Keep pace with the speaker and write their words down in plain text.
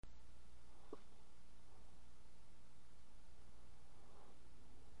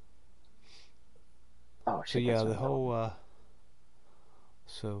Oh, So shit, yeah, that's the not that one. whole.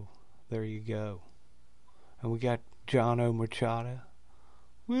 So there you go, and we got John Machado.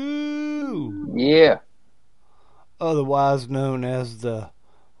 Woo! Yeah. Otherwise known as the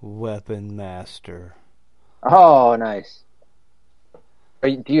Weapon Master. Oh, nice.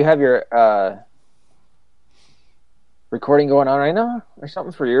 Do you have your recording going on right now or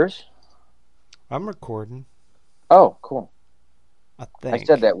something for yours? I'm recording. Oh, cool. I I said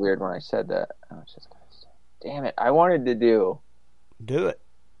think. that weird when I said that. I was just gonna say, damn it! Do it.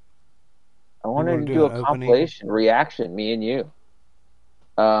 I You wanted want to to do do an a opening? compilation reaction, me and you.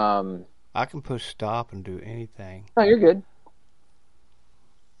 Um, I can push stop and do anything. no, you're good.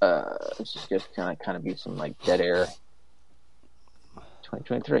 It's just kind of be some like dead air.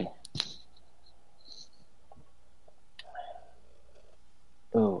 2023.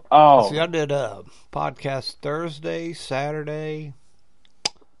 Ooh. See, I Oh, did a podcast Thursday, Saturday,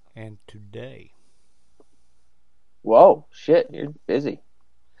 and today. whoa, shit! You're busy.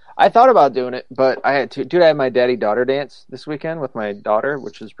 I thought about doing it, but I had to. Dude, I had my daddy-daughter dance this weekend with my daughter,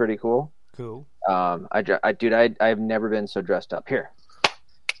 which was pretty cool. Cool. I've never been so dressed up. Here,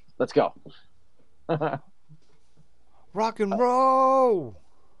 let's go. Rock and roll!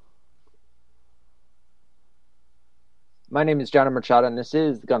 My name is John Machado, and this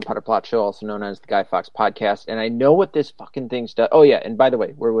is the Gunpowder Plot Show, also known as the Guy Fox Podcast. And I know what this fucking thing's does. Oh yeah, and by the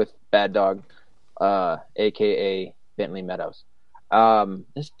way, we're with Bad Dog, aka Bentley Meadows.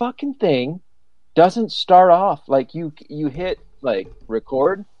 This fucking thing doesn't start off like you hit like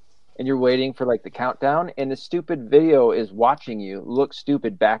record, and you're waiting for like the countdown, and the stupid video is watching you look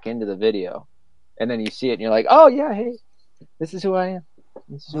stupid back into the video, and then you see it, and you're like, oh yeah, hey, this is who I am.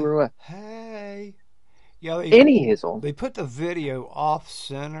 This is who Like, we're with. hey. Yeah, Any hizzle. they put the video off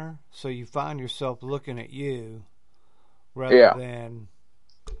center so you find yourself looking at you rather Yeah, than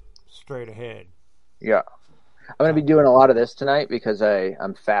straight ahead. yeah. I'm going to be doing a lot of this tonight because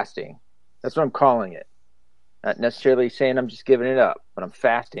I'm fasting. That's what I'm calling it. Not necessarily saying I'm just giving it up, but I'm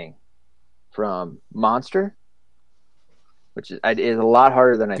fasting from Monster, which is a lot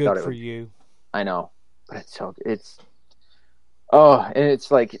harder than I Good thought it for would be. you. I know, but and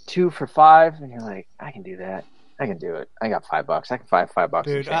it's like 2 for $5, and you're like, I can do that. I can do it. I got $5. I can find $5 and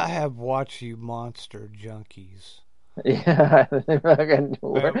Dude, I change. have watched you monster junkies. Yeah, fucking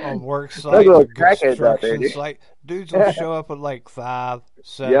On work those sites little or crackheads out there, construction dude. site. Dudes will show up with like 5,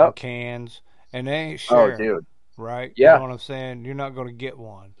 7 Yep. cans and they ain't Oh, sharing, dude. right? You know Yeah. what I'm saying? You're not going to get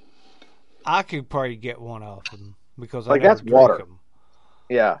one. I could probably get one off them because I Like never that's drink water. them.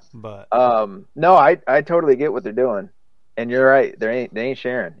 Yeah. But No, I totally get what they're doing, and you're right. They ain't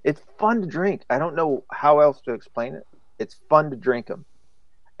sharing. It's fun to drink. I don't know how else to explain it. It's fun to drink them,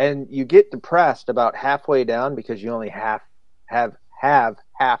 and you get depressed about halfway down because you only have half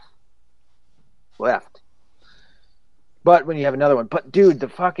left. But when you have another one, but dude,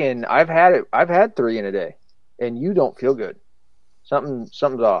 I've had it. I've had 3 in a day, and you don't feel good. Something's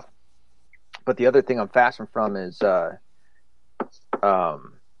off. But the other thing I'm fasting from is um,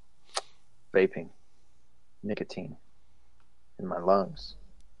 vaping, nicotine in my lungs.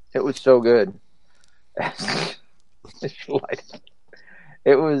 It was so good.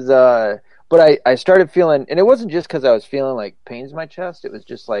 It was, but I started feeling, and it wasn't just because I was feeling like pains in my chest. It was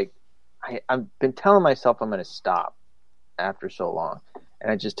just like I've been telling myself I'm going to stop after so long,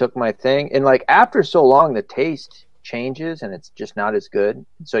 and I just took my thing, and like after so long, the taste changes, and it's just not as good.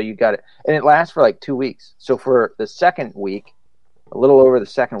 So you got it, and it lasts for like 2 weeks. So for the second week, a little over the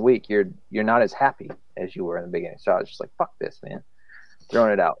second week, you're not as happy as you were in the beginning. So I was just like, fuck this, man.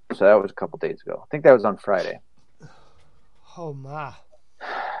 Throwing it out. So that was a couple days ago. I think that was on Friday. oh my.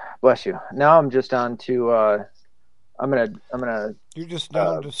 Bless you. Now I'm just on to I'm gonna You're just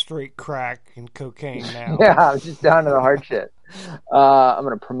down to straight crack and cocaine now. yeah, I'm just down to the hard shit. I'm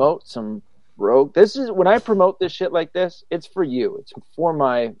gonna promote some Rogue. This is when I promote this shit like this, it's for you. It's for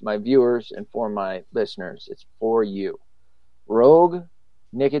my viewers and for my listeners. It's for you. Rogue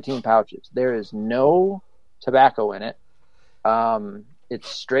nicotine pouches. There is no tobacco in it. It's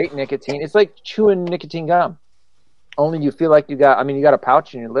straight nicotine. It's like chewing nicotine gum. Only you feel like you got a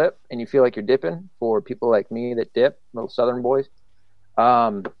pouch in your lip and you feel like you're dipping for people like me that dip, little southern boys.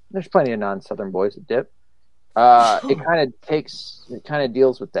 There's plenty of non-southern boys that dip. It kind of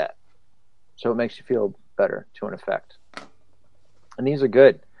deals with that. So it makes you feel better to an effect. And these are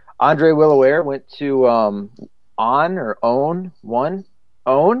good. Andre Willaware went to own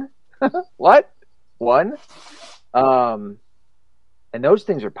what? One? And those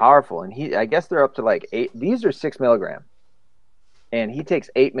things are powerful. And I guess they're up to like 8. These are 6 milligram. And he takes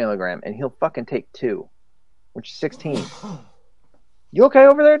 8 milligram, and he'll fucking take 2, which is 16. You okay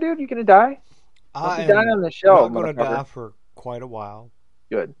over there, dude? You gonna die? Don't I be dying am on the show, not going to die motherfucker. for quite a while.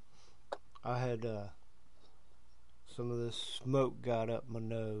 Good. I had some of this smoke got up my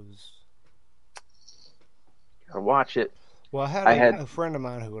nose. Gotta watch it. Well, I had a friend of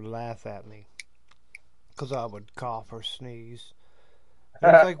mine who would laugh at me because I would cough or sneeze.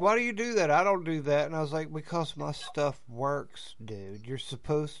 And he's like, "Why do you do that?" I don't do that. And I was like, "Because my stuff works, dude. You're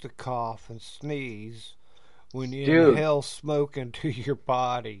supposed to cough and sneeze when you Dude. inhale smoke into your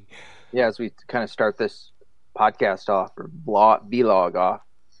body." Yeah, as we kind of start this podcast off or vlog off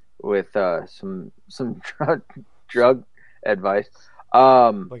with some drug advice.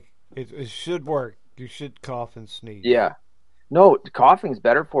 Like it should work. You should cough and sneeze. Yeah. No, coughing's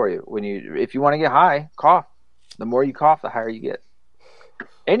better for you if you want to get high, cough. The more you cough, the higher you get.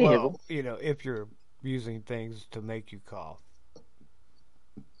 Well, if you're using things to make you cough.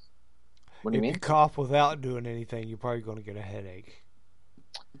 What do you mean? If you cough without doing anything, you're probably going to get a headache.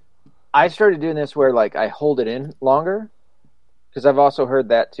 I started doing this where like I hold it in longer because I've also heard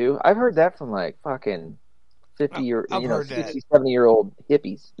that too. I've heard that from like fucking 60, 70-year-old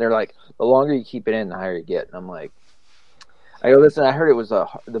hippies. They're like, the longer you keep it in, the higher you get. And I'm like, I go, listen, I heard it was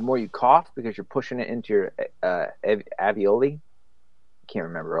the more you cough because you're pushing it into your alveoli. I can't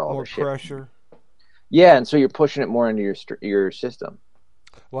remember all more the shit. Pressure. Yeah, and so you're pushing it more into your system.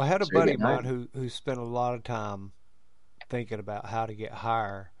 Well, I had a buddy of mine who spent a lot of time thinking about how to get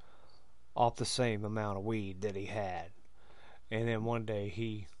higher off the same amount of weed that he had. And then one day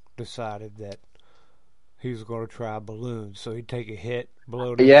he decided that he was going to try balloons. So he'd take a hit,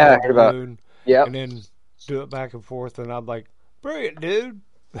 blow it into a balloon, and then do it back and forth. And I'm like, brilliant, dude.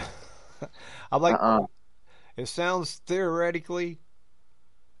 I'm like, it sounds theoretically,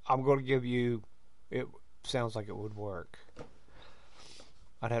 I'm going to give you, it sounds like it would work.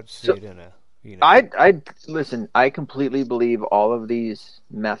 I'd have to see it in a, I listen, I completely believe all of these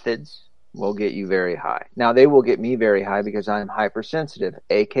methods will get you very high. Now, they will get me very high because I'm hypersensitive,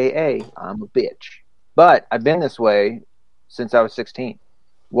 a.k.a. I'm a bitch. But I've been this way since I was 16.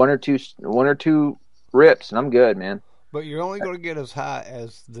 One or two rips, and I'm good, man. But you're only going to get as high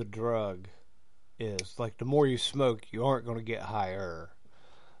as the drug is. Like, the more you smoke, you aren't going to get higher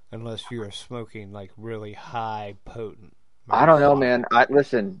unless you're smoking, like, really high, potent. I don't know, man.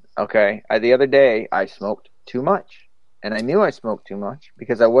 Listen, okay. The other day, I smoked too much. And I knew I smoked too much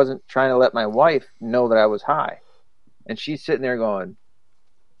because I wasn't trying to let my wife know that I was high. And she's sitting there going,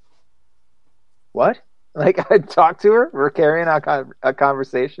 what? Like, I'd talk to her. We're carrying a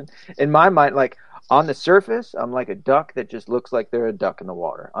conversation. In my mind, like, on the surface, I'm like a duck that just looks like they're a duck in the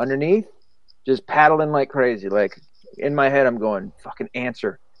water. Underneath, just paddling like crazy. Like, in my head, I'm going, fucking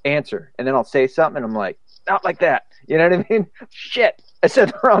answer. And then I'll say something, and I'm like, not like that. You know what I mean? Shit. I said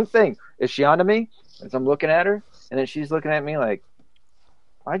the wrong thing. Is she onto me? As I'm looking at her, and then she's looking at me like,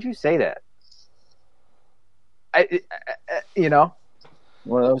 why'd you say that?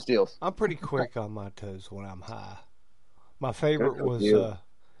 One of those deals. I'm pretty quick on my toes when I'm high. My favorite was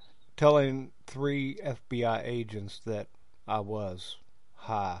telling 3 FBI agents that I was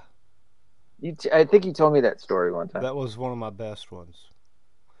high. I think you told me that story one time. That was one of my best ones.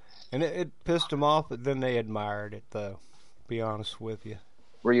 And it pissed them off, but then they admired it, though, to be honest with you.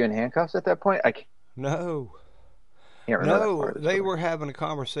 Were you in handcuffs at that point? No. No, they were having a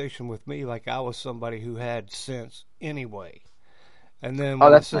conversation with me like I was somebody who had sense anyway. And then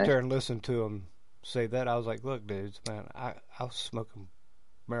when I sit there and listen to them say that, I was like, look, dudes, man, I was smoking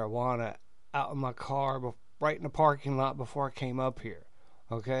marijuana out in my car right in the parking lot before I came up here,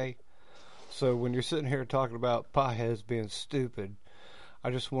 okay? So when you're sitting here talking about potheads being stupid, I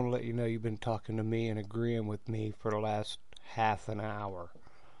just want to let you know you've been talking to me and agreeing with me for the last half an hour.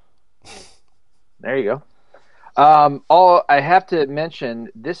 There you go. I have to mention,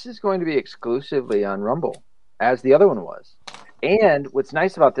 this is going to be exclusively on Rumble, as the other one was. And what's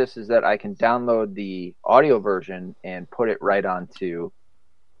nice about this is that I can download the audio version and put it right onto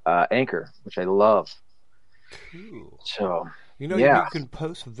Anchor, which I love. Cool. So, you can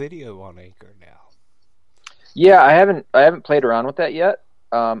post video on Anchor now. Yeah, I haven't played around with that yet.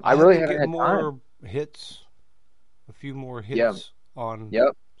 I really haven't had more time. Hits, a few more hits on.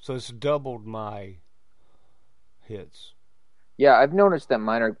 Yep. So it's doubled my hits. Yeah, I've noticed that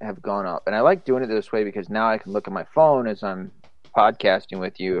mine have gone up, and I like doing it this way because now I can look at my phone as I'm podcasting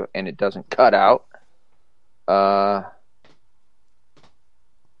with you, and it doesn't cut out. And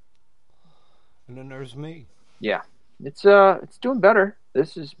then there's me. Yeah, it's doing better.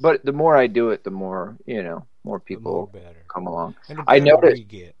 But the more I do it, the more more people come along. I noticed,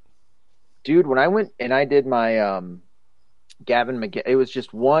 dude, when I went and I did my Gavin McGinnis, it was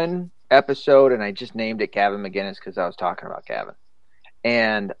just one episode, and I just named it Gavin McGinnis because I was talking about Gavin.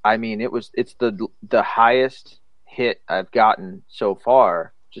 And I mean, it's the highest hit I've gotten so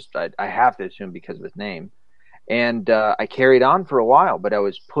far. Just I have to assume because of his name. And I carried on for a while, but I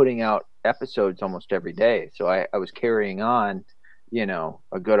was putting out episodes almost every day, so I was carrying on,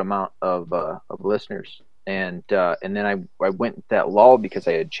 a good amount of listeners. And then I went that lull because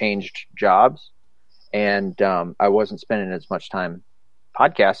I had changed jobs, and I wasn't spending as much time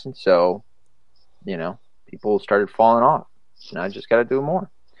podcasting. So, people started falling off, and I just got to do more.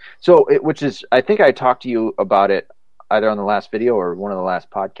 So, which is, I think I talked to you about it either on the last video or one of the last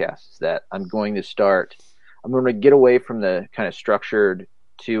podcasts, that I'm going to get away from the kind of structured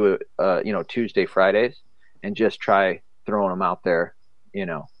to, Tuesday, Fridays, and just try throwing them out there,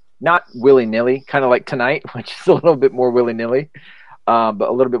 not willy nilly, kind of like tonight, which is a little bit more willy nilly, but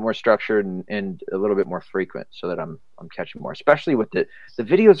a little bit more structured and a little bit more frequent, so that I'm catching more, especially with the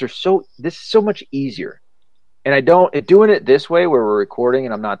videos this is so much easier. And doing it this way where we're recording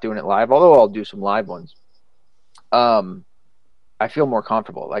and I'm not doing it live, although I'll do some live ones. I feel more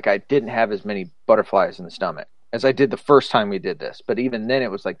comfortable. Like I didn't have as many butterflies in the stomach as I did the first time we did this. But even then it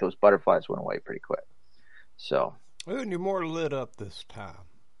was like those butterflies went away pretty quick. So. And you're more lit up this time.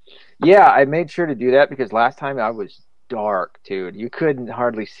 Yeah, I made sure to do that because last time I was dark, dude. You couldn't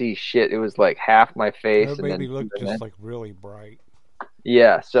hardly see shit. It was like half my face. It made me look just like really bright.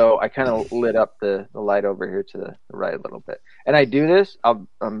 Yeah, so I kind of lit up the light over here to the right a little bit. And I do this, I'm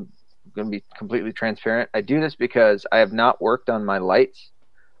going to be completely transparent. I do this because I have not worked on my lights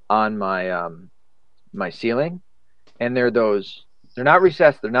on my my ceiling. And they're not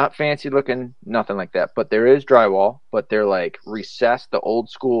recessed, they're not fancy looking, nothing like that. But there is drywall, but they're like recessed, the old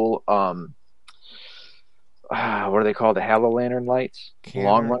school, what are they called? The halo lantern lights?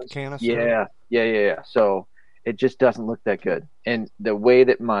 Long ones? Canister? Yeah. So it just doesn't look that good. And the way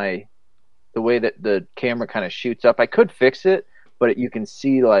that the camera kind of shoots up, I could fix it, but you can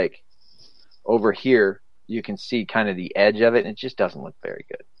see like over here, you can see kind of the edge of it, and it just doesn't look very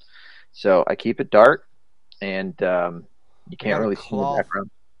good. So I keep it dark, and you can't really see the background.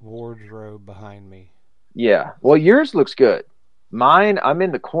 Wardrobe behind me. Yeah. Well, yours looks good. Mine, I'm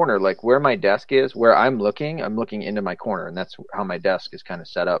in the corner, like where my desk is, where I'm looking into my corner, and that's how my desk is kind of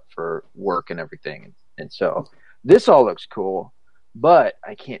set up for work and everything. And so this all looks cool, but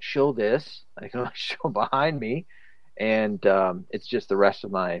I can't show this. I can only show behind me, and it's just the rest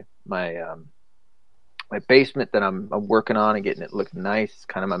of my basement that I'm working on and getting it looking nice. It's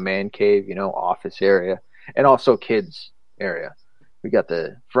kind of my man cave, office area, and also kids area. We got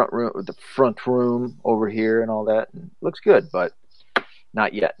the front room over here and all that, and it looks good, but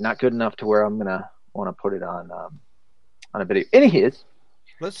not yet. Not good enough to where I'm gonna want to put it on a video. Anyways,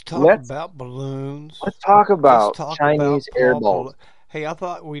 let's talk about balloons. Let's talk about Chinese air balls. Hey, I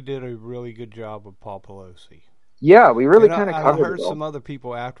thought we did a really good job with Paul Pelosi. Yeah, we really kind of covered it. I heard some other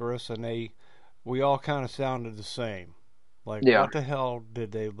people after us, and we all kind of sounded the same. Like, what the hell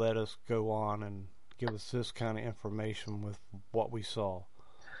did they let us go on and give us this kind of information with what we saw?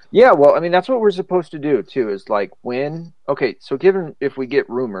 Yeah, well, I mean, that's what we're supposed to do, too, is like so given if we get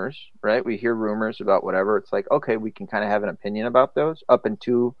rumors, right, we hear rumors about whatever, it's like, okay, we can kind of have an opinion about those up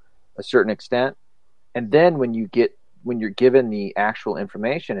into a certain extent. And then when you're given the actual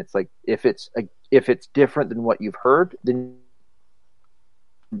information, it's like, if it's different than what you've heard, then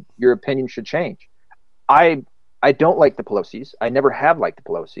your opinion should change. I don't like the Pelosi's. I never have liked the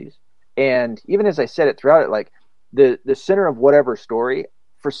Pelosi's. And even as I said it throughout it, like the center of whatever story,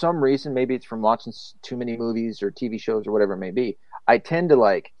 for some reason, maybe it's from watching too many movies or TV shows or whatever it may be, I tend to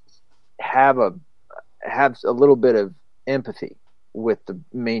like have a little bit of empathy with the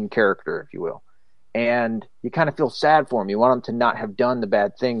main character, if you will. And you kind of feel sad for him. You want him to not have done the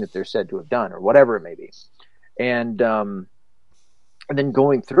bad thing that they're said to have done or whatever it may be. And then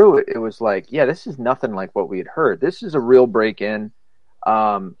going through it, it was like, yeah, this is nothing like what we had heard. This is a real break-in.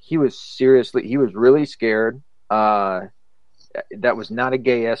 He was really scared. That was not a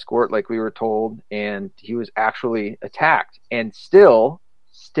gay escort like we were told, and he was actually attacked. And still,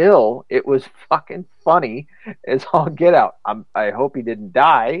 it was fucking funny as all get out. I hope he didn't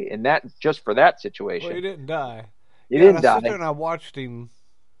die in that, just for that situation. Well, he didn't die. He didn't die. I sat there and I watched him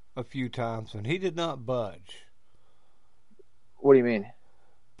a few times, and he did not budge. What do you mean?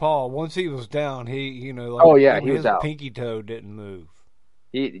 Paul, once he was down, he was out. Pinky toe didn't move.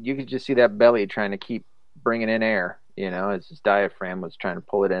 You could just see that belly trying to keep bringing in air, as his diaphragm was trying to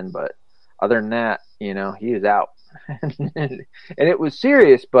pull it in. But other than that, he was out. And it was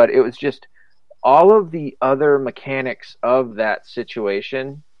serious, but it was just all of the other mechanics of that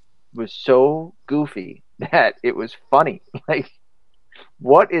situation was so goofy that it was funny. Like,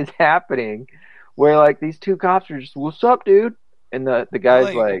 what is happening where, like, these two cops are just, what's up, dude? And the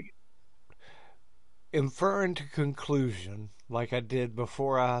guy's like inferring to conclusion, like I did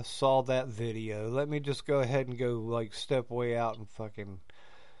before I saw that video. Let me just go ahead and go like step way out and fucking,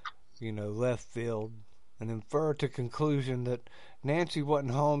 left field, and infer to conclusion that Nancy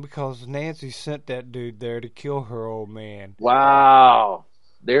wasn't home because Nancy sent that dude there to kill her old man. Wow,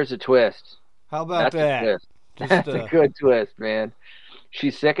 there's a twist. How about that? That's a good twist, man.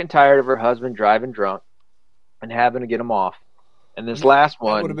 She's sick and tired of her husband driving drunk and having to get him off. And this last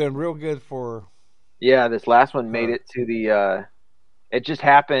one would have been real good for. Yeah, this last one made it to the. It just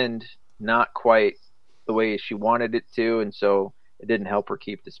happened not quite the way she wanted it to, and so it didn't help her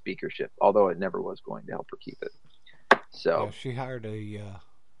keep the speakership. Although it never was going to help her keep it. So yeah, she hired a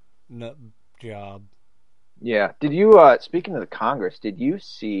nut job. Yeah. Did you? Speaking of the Congress, did you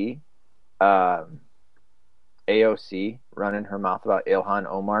see AOC running her mouth about Ilhan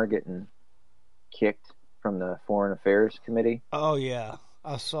Omar getting kicked from the Foreign Affairs Committee? Oh yeah,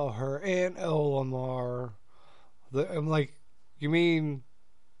 I saw her and Omar. I'm like, you mean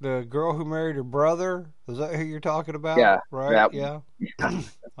the girl who married her brother? Is that who you're talking about? Yeah. Right. Yeah. I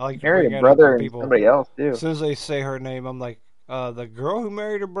like married a brother and somebody else too. As soon as they say her name, I'm like, the girl who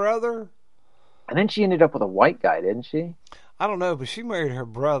married her brother. And then she ended up with a white guy, didn't she? I don't know, but she married her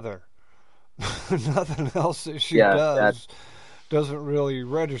brother. Nothing else that she doesn't really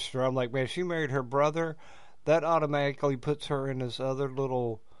register. I'm like, man, she married her brother. That automatically puts her in this other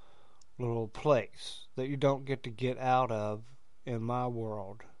little place that you don't get out of in my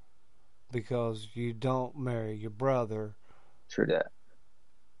world, because you don't marry your brother. True that.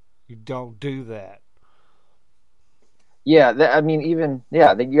 You don't do that. Yeah,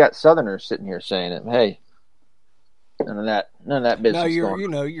 you got Southerners sitting here saying it. Hey, none of that business.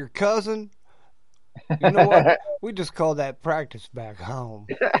 No, your cousin. You know what? We just call that practice back home.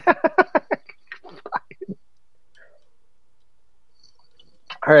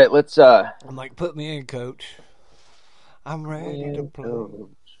 All right, let's. I'm like, put me in, coach. I'm ready to play.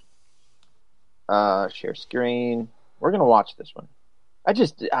 Share screen. We're gonna watch this one.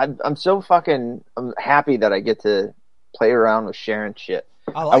 I'm so fucking. I'm happy that I get to play around with sharing shit.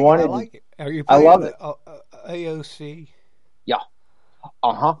 I like it. Are you playing love it. AOC? Yeah.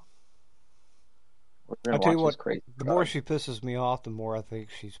 Uh-huh. I tell you what, the more she pisses me off, the more I think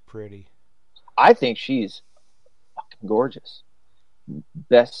she's pretty. I think she's fucking gorgeous.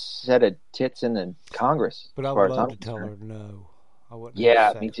 Best set of tits in the Congress. But I would love to tell her no. I wouldn't.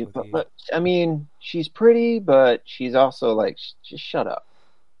 Yeah, me too. But I mean, she's pretty, but she's also like, just shut up.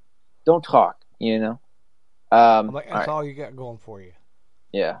 Don't talk. I'm like, that's all you got going for you.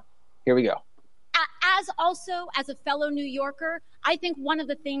 Yeah. Here we go. As a fellow New Yorker, I think one of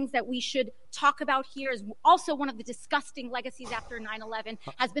the things that we should talk about here is also one of the disgusting legacies after 9/11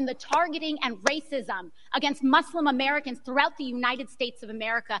 has been the targeting and racism against Muslim Americans throughout the United States of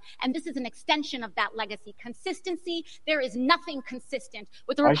America. And this is an extension of that legacy. Consistency, there is nothing consistent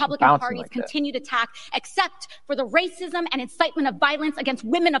with the Republican Party's continued attack except for the racism and incitement of violence against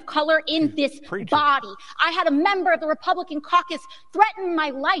women of color in this body. I had a member of the Republican caucus threaten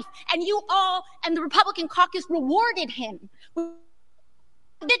my life, and you all and the Republican caucus rewarded him.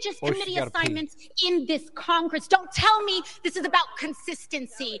 Religious committee assignments in this Congress. Don't tell me this is about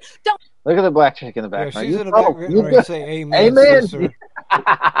consistency. Don't look at the black chick in the background. Yeah, she's in the background ready to say amen. Amen.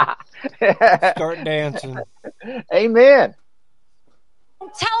 Start dancing. Amen.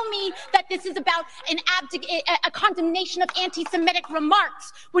 Don't tell me that this is about a condemnation of anti-Semitic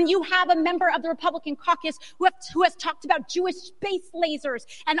remarks when you have a member of the Republican caucus who has talked about Jewish space lasers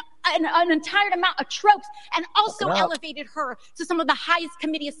and an entire amount of tropes, and also elevated her to some of the highest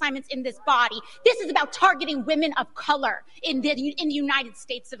committee assignments in this body. This is about targeting women of color in the United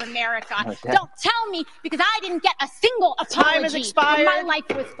States of America. Okay. Don't tell me, because I didn't get a single apology when my life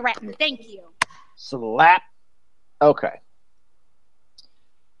was threatened. Thank you. Slap. Okay.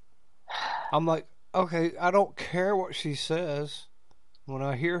 I'm like, okay, I don't care what she says. When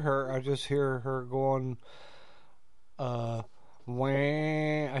I hear her, I just hear her going, wah.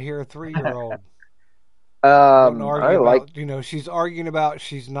 I hear a 3-year-old. She's arguing about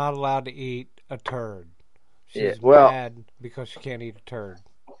she's not allowed to eat a turd. She's mad because she can't eat a turd.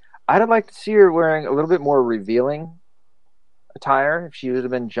 I'd like to see her wearing a little bit more revealing attire if she would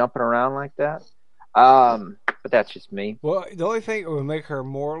have been jumping around like that. But that's just me. Well, the only thing that would make her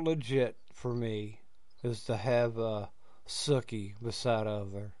more legit for me is to have Sookie beside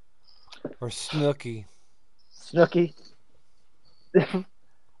of her, or Snooki. Snooki.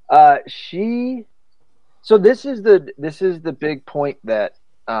 So this is the big point that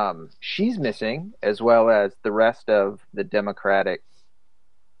she's missing, as well as the rest of the Democratic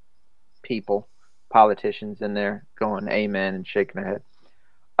people. politicians in there going amen and shaking their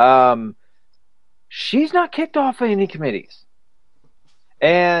head. She's not kicked off of any committees.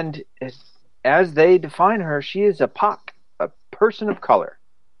 And as they define her, she is a POC, a person of color.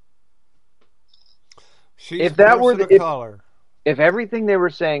 She's a person of color. If everything they were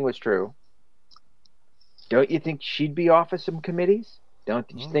saying was true, don't you think she'd be off of some committees? Don't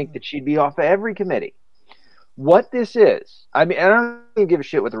you think that she'd be off of every committee? What this is, I mean, I don't even give a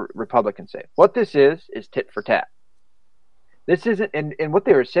shit what the Republicans say. What this is tit for tat. This isn't, and what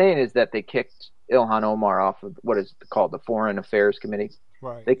they were saying is that they kicked Ilhan Omar off of what is called the Foreign Affairs Committee.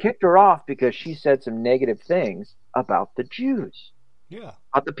 Right. They kicked her off because she said some negative things about the Jews. Yeah.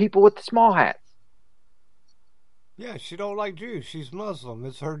 About the people with the small hats. Yeah, she don't like Jews. She's Muslim.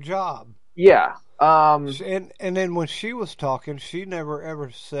 It's her job. Yeah. And then when she was talking, she never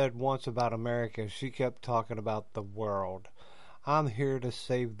ever said once about America. She kept talking about the world. I'm here to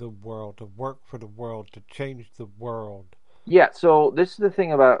save the world, to work for the world, to change the world. Yeah, so this is the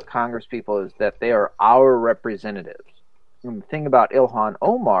thing about Congress people is that they are our representatives. And the thing about Ilhan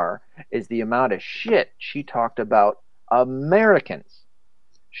Omar is the amount of shit she talked about Americans.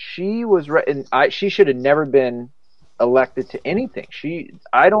 She was she should have never been elected to anything.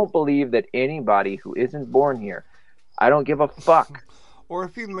 I don't believe that anybody who isn't born here, I don't give a fuck. Or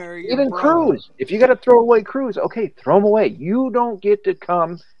if you marry even Cruz, if you got to throw away Cruz, okay, throw him away. You don't get to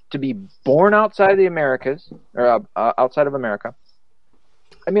come to be born outside of the Americas or outside of America.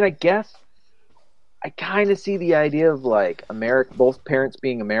 I mean, I guess I kind of see the idea of like both parents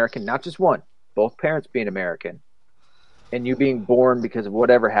being American, not just one, both parents being American, and you being born because of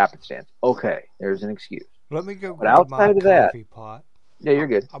whatever happenstance. Okay, there's an excuse. Let me go. But outside of that, pot. Yeah, you're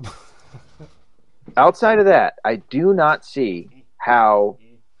good. Outside of that, I do not see how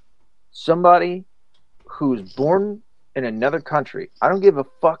somebody who's born in another country, I don't give a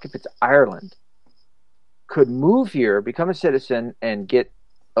fuck if it's Ireland, could move here, become a citizen, and get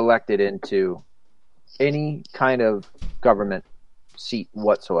elected into any kind of government seat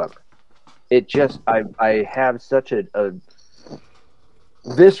whatsoever. It just, I have such a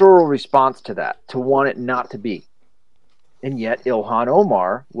visceral response to that, to want it not to be. And yet Ilhan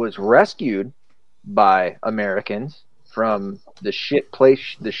Omar was rescued by Americans from the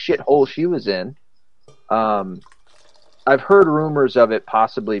shithole she was in. I've heard rumors of it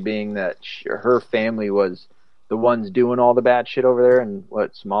possibly being that her family was the ones doing all the bad shit over there in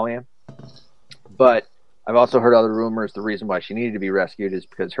Somalia. But I've also heard other rumors the reason why she needed to be rescued is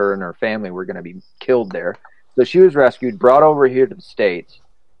because her and her family were going to be killed there. So she was rescued, brought over here to the States,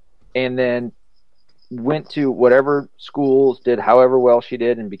 and then went to whatever schools, did however well she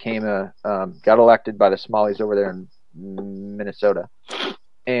did, and became got elected by the Somalis over there in Minnesota,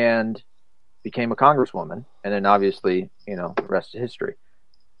 and became a congresswoman. And then obviously, the rest is history.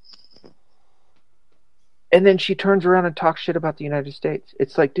 And then she turns around and talks shit about the United States.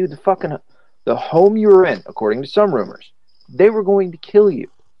 It's like, dude, the home you were in, according to some rumors, they were going to kill you.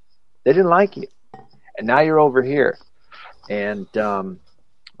 They didn't like you. And now you're over here and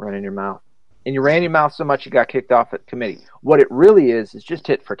running your mouth. And you ran your mouth so much you got kicked off at committee. What it really is just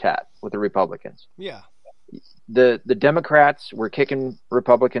tit for tat with the Republicans. Yeah. The Democrats were kicking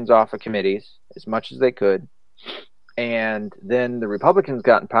Republicans off of committees as much as they could. And then the Republicans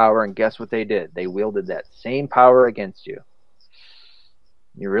got in power, and guess what they did? They wielded that same power against you.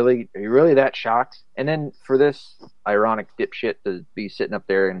 Are you really that shocked? And then for this ironic dipshit to be sitting up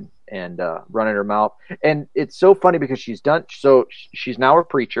there and running her mouth. And it's so funny because she's now a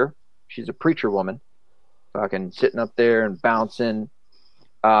preacher. She's a preacher woman, fucking sitting up there and bouncing.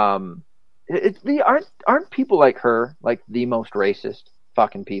 Aren't people like her like the most racist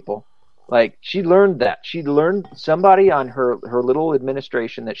fucking people? Like, she learned that. She learned somebody on her little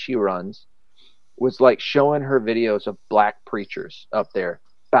administration that she runs was like showing her videos of black preachers up there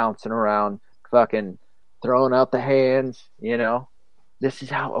bouncing around, fucking throwing out the hands, This is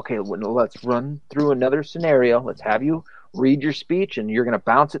how, okay, let's run through another scenario. Let's have you read your speech, and you're going to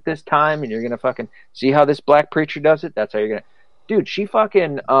bounce it this time, and you're going to fucking see how this black preacher does it. That's how you're going to... Dude, she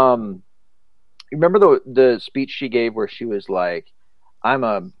fucking... remember the speech she gave where she was like, I'm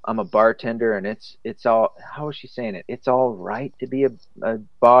a bartender, and it's all... How was she saying it? It's all right to be a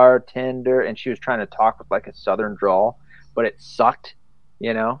bartender. And she was trying to talk with like a southern drawl, but it sucked,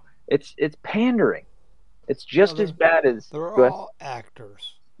 It's pandering. It's just as bad as... They're all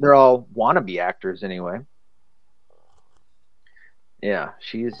actors. They're all wannabe actors anyway. Yeah,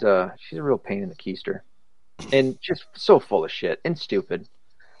 she's a real pain in the keister. And just so full of shit and stupid.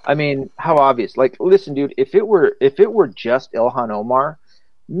 I mean, how obvious. Like, listen, dude, if it were just Ilhan Omar,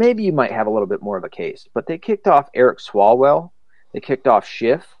 maybe you might have a little bit more of a case. But they kicked off Eric Swalwell. They kicked off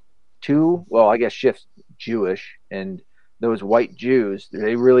Schiff. too. Well, I guess Schiff's Jewish, and those white Jews,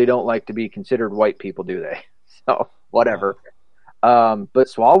 they really don't like to be considered white people, do they? So whatever. But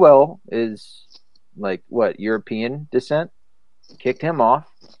Swalwell is like what, European descent? Kicked him off,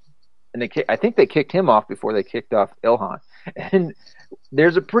 and I think they kicked him off before they kicked off Ilhan. And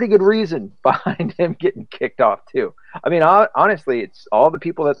there's a pretty good reason behind him getting kicked off too. I mean, honestly, it's all the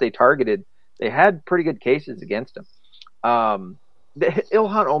people that they targeted. They had pretty good cases against him. The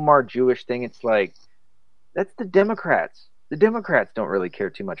Ilhan Omar Jewish thing, it's like, that's the Democrats. The Democrats don't really care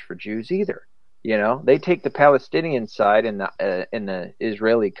too much for Jews either. You know, they take the Palestinian side in the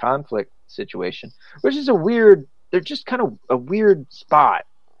Israeli conflict situation, which is they're just kind of a weird spot,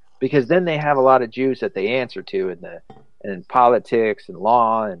 because then they have a lot of Jews that they answer to in politics and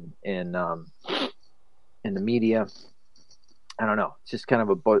law and in the media. I don't know. It's just kind of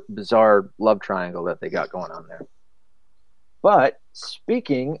a bizarre love triangle that they got going on there. But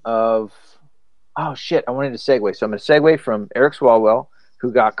speaking of, oh shit, I wanted to segue. So I'm going to segue from Eric Swalwell,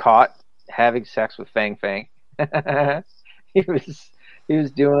 who got caught having sex with Fang Fang. he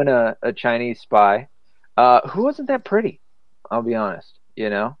was doing a Chinese spy who wasn't that pretty. I'll be honest. You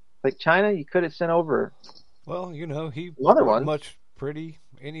know, like China, you could have sent over. Well, you know, he wasn't much pretty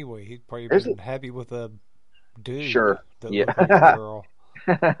anyway. He'd probably been happy with a dude. Sure. Yeah. Girl.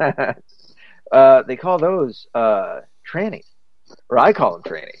 They call those trannies, or I call them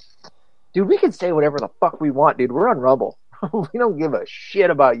trannies. Dude, we can say whatever the fuck we want, dude. We're on Rumble. We don't give a shit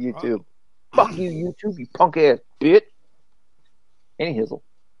about YouTube. Fuck you, YouTube, you punk ass bitch. Any hizzle.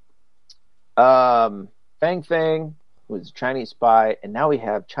 Fang Fang was a Chinese spy, and now we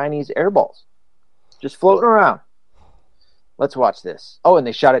have Chinese airballs just floating around. Let's watch this. Oh, and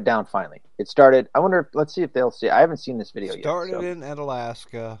they shot it down finally. It started. I wonder. Let's see if they'll see. I haven't seen this video yet. Started in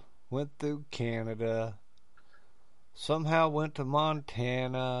Alaska, went through Canada, somehow went to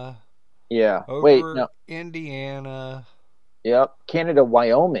Montana. Yeah. Over Wait. No. Indiana. Yep. Canada,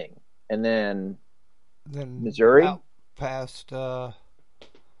 Wyoming, and then Missouri. Out past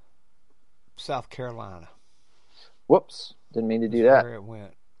South Carolina. Whoops! Didn't mean to do That's that. where it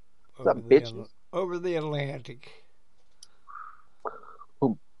went. What's up, bitches? Over the Atlantic.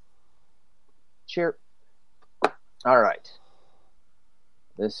 Boom. Cheer. All right.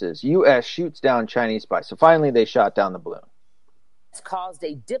 This is U.S. shoots down Chinese spy. So finally they shot down the balloon. It's caused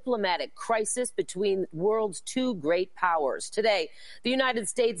a diplomatic crisis between the world's two great powers. Today, the United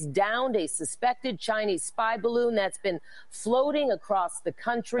States downed a suspected Chinese spy balloon that's been floating across the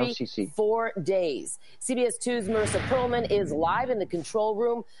country for days. CBS 2's Marissa Perlman is live in the control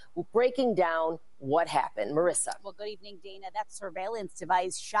room breaking down what happened. Marissa. Well, good evening, Dana. That surveillance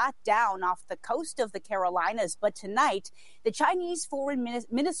device shot down off the coast of the Carolinas. But tonight, the Chinese Foreign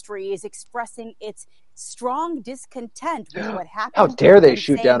Ministry is expressing its strong discontent with what happened. How dare they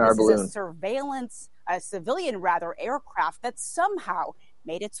shoot down our balloon? A civilian aircraft that somehow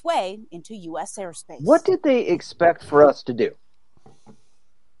made its way into U.S. airspace. What did they expect for us to do?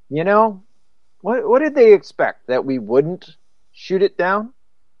 You know, what did they expect? That we wouldn't shoot it down?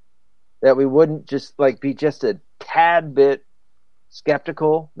 That we wouldn't just be just a tad bit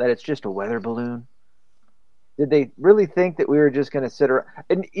skeptical that it's just a weather balloon? Did they really think that we were just going to sit around?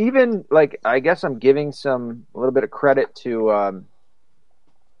 And even I guess I'm giving a little bit of credit to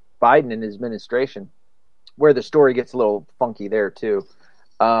Biden and his administration, where the story gets a little funky there too.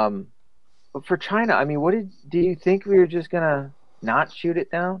 But for China, I mean, do you think we were just going to not shoot it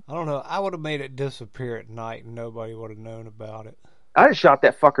down? I don't know. I would have made it disappear at night and nobody would have known about it. I just shot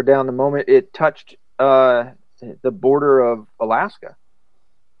that fucker down the moment it touched the border of Alaska.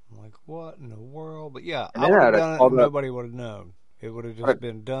 I'm like, what in the world? But yeah, and I would have done it and nobody would have known. It would have just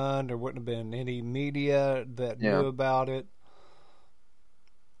been done. There wouldn't have been any media that knew about it.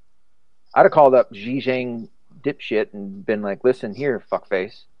 I'd have called up Xi Jinping dipshit and been like, listen here,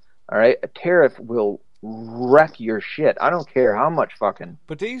 fuckface. All right, a tariff will wreck your shit. I don't care how much fucking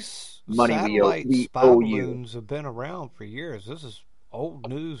but these money we spy owe balloons you. Have been around for years. This is old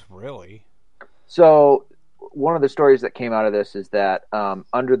news, really. So one of the stories that came out of this is that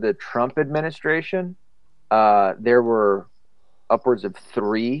under the Trump administration, there were upwards of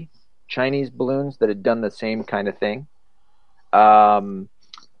 3 Chinese balloons that had done the same kind of thing.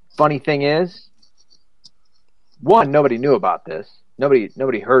 Funny thing is, one, nobody knew about this.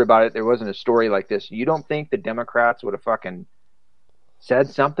 Nobody heard about it. There wasn't a story like this. You don't think the Democrats would have fucking said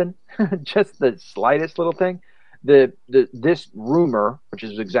something? Just the slightest little thing? This rumor, which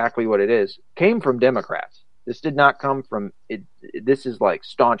is exactly what it is, came from Democrats. This did not come from it. This is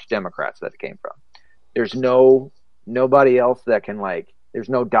staunch Democrats that it came from. There's nobody else that can there's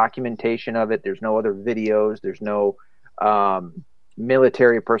no documentation of it. There's no other videos. There's no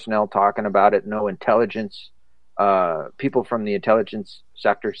military personnel talking about it, no intelligence, people from the intelligence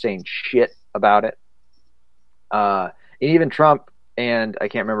sector saying shit about it. And even Trump and I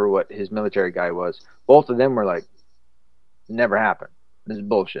can't remember what his military guy was. Both of them were like, never happened. This is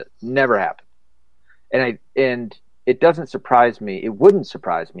bullshit. Never happened. And it doesn't surprise me. It wouldn't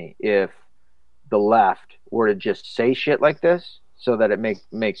surprise me if the left were to just say shit like this so that it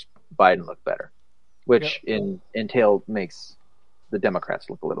makes Biden look better, which in entail makes the Democrats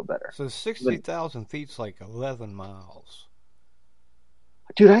look a little better. So 60,000 feet's like 11 miles.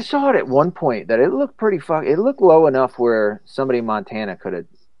 Dude, I saw it at one point that it looked pretty it looked low enough where somebody in Montana could have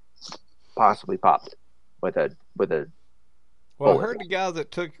possibly popped it with a Well, I heard the guy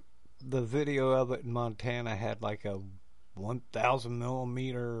that took the video of it in Montana had like a 1,000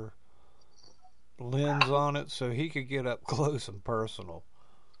 millimeter lens on it, so he could get up close and personal.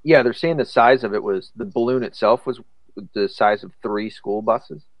 Yeah, they're saying the size of it was, the balloon itself was the size of 3 school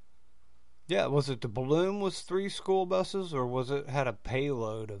buses. Yeah, was it the balloon was 3 school buses, or was it had a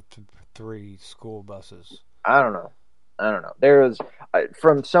payload of 3 school buses? I don't know. There was,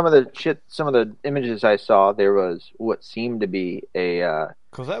 from some of the images I saw, there was what seemed to be a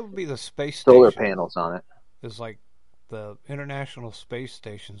because that would be the space solar station. Panels on it. It's like the International Space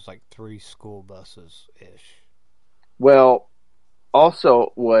Station's like 3 school buses ish. Well,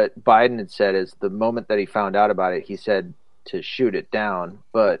 also what Biden had said is the moment that he found out about it, he said to shoot it down,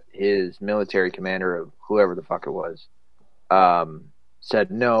 but his military commander, of whoever the fuck it was,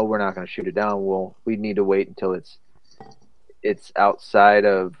 said no, we're not going to shoot it down. We need to wait until it's outside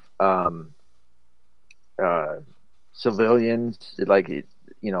of civilians, like,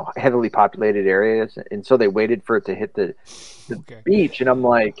 you know, heavily populated areas, and so they waited for it to hit the beach, and I'm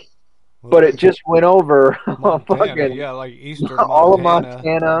like, but it just went over Montana, fucking, yeah, like eastern all of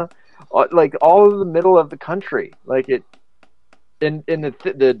Montana, like all of the middle of the country, like it. And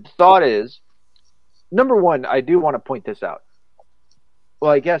the thought is, number one, I do want to point this out. Well,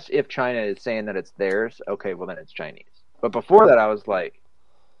 I guess if China is saying that it's theirs, okay, well then it's Chinese. But before that, I was like,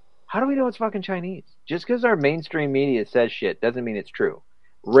 how do we know it's fucking Chinese? Just because our mainstream media says shit doesn't mean it's true.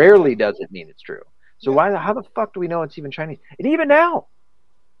 Rarely does it mean it's true. So how the fuck do we know it's even Chinese? And even now,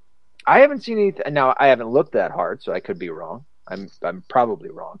 I haven't seen anything. Now, I haven't looked that hard, so I could be wrong. I'm probably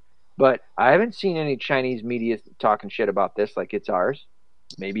wrong. But I haven't seen any Chinese media talking shit about this like it's ours.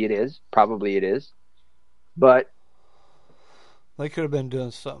 Maybe it is. Probably it is. But they could have been doing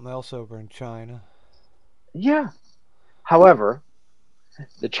something else over in China. Yeah. However,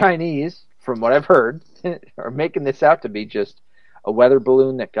 the Chinese, from what I've heard, are making this out to be just a weather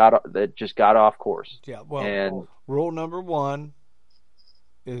balloon that just got off course. Yeah. Well, and rule number 1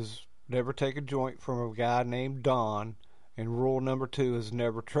 is never take a joint from a guy named Don. And rule number 2 is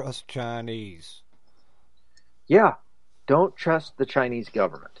never trust Chinese. Yeah. Don't trust the Chinese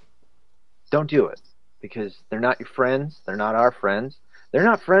government. Don't do it. Because they're not your friends. They're not our friends. They're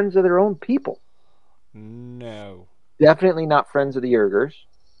not friends of their own people. No. Definitely not friends of the Uyghurs.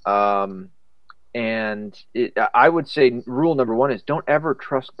 I would say rule number 1 is don't ever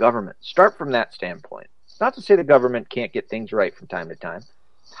trust government. Start from that standpoint. Not to say the government can't get things right from time to time.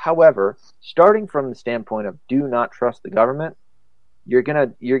 However, starting from the standpoint of do not trust the government, you're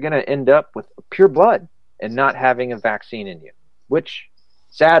gonna end up with pure blood and not having a vaccine in you. Which,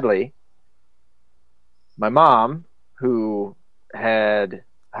 sadly, my mom, who had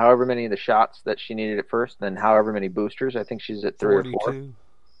however many of the shots that she needed at first, then however many boosters, I think she's at 3 or 4,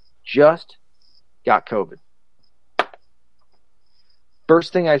 just got COVID.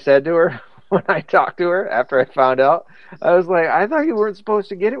 First thing I said to her when I talked to her after I found out, I was like, I thought you weren't supposed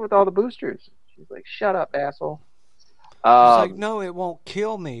to get it with all the boosters. She's like, shut up, asshole. She's like, no, it won't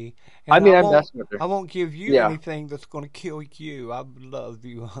kill me. And I'm messing with her. I won't give you anything that's going to kill you. I love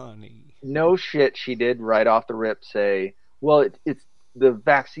you, honey. No shit, she did right off the rip say, well, it's the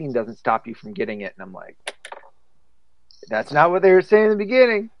vaccine doesn't stop you from getting it. And I'm like, that's not what they were saying in the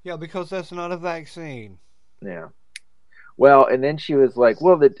beginning. Yeah, because that's not a vaccine. Yeah. Well, and then she was like,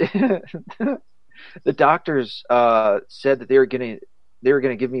 well, the doctors said that they were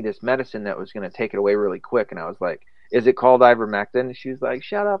gonna give me this medicine that was gonna take it away really quick, and I was like, is it called ivermectin? And she was like,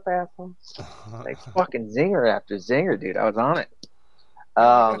 shut up, asshole. Like fucking zinger after zinger, dude. I was on it.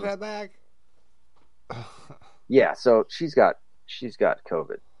 Get that back. Yeah, so she's got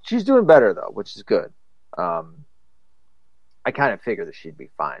COVID. She's doing better though, which is good. I kind of figured that she'd be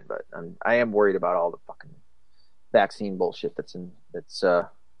fine, but I am worried about all the fucking vaccine bullshit that's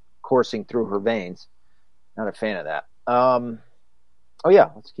coursing through her veins. Not a fan of that. Oh yeah,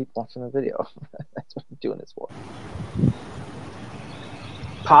 let's keep watching the video. That's what I'm doing this for.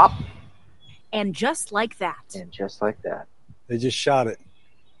 Pop. And just like that. They just shot it.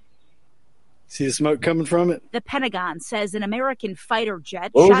 See the smoke coming from it? The Pentagon says an American fighter jet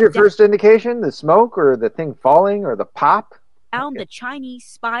What was shot your down first indication? The smoke or the thing falling or the pop? the Chinese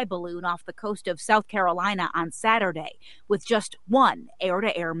spy balloon off the coast of South Carolina on Saturday with just one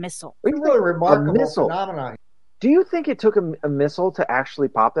air-to-air missile. It's a really remarkable missile. phenomenon. Do you think it took a missile to actually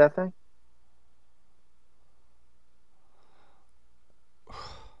pop that thing?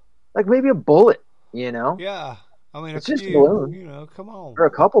 Like maybe a bullet, you know? Yeah. I mean, It's a just a few, balloon. you know, come on. Or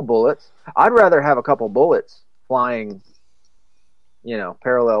a couple bullets. I'd rather have a couple bullets flying, you know,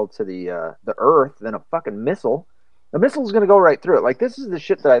 parallel to the earth than a fucking missile. A missile's going to go right through it. Like, this is the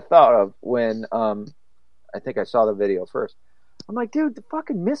shit that I thought of when I think I saw the video first. I'm like, dude, the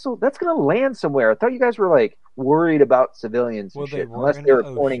fucking missile, that's going to land somewhere. I thought you guys were, like, worried about civilians and shit, unless they were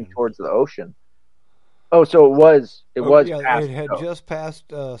pointing towards the ocean. Oh, so it was yeah, past. it had just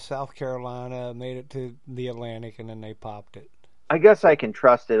passed South Carolina, made it to the Atlantic, and then they popped it. I guess I can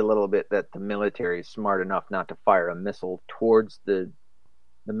trust it a little bit that the military is smart enough not to fire a missile towards the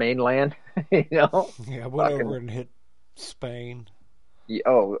mainland, you know? Yeah, went over and hit Spain. Yeah,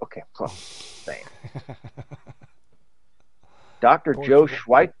 oh, okay. Well, Spain. Dr. Joe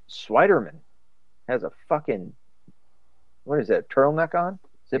Schweiderman has a fucking, what is that, turtleneck on?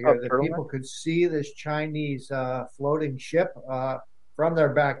 The people could see this Chinese floating ship from their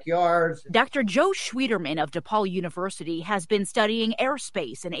backyards. Dr. Joe Schweiderman of DePaul University has been studying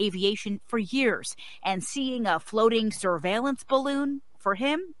airspace and aviation for years, and seeing a floating surveillance balloon, for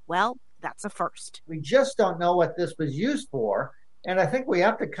him, well, that's a first. We just don't know what this was used for, and I think we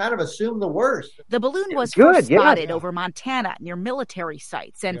have to kind of assume the worst. The balloon was first spotted over Montana near military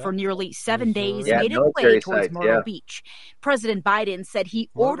sites, and for nearly 7 days made its way towards Myrtle Beach. President Biden said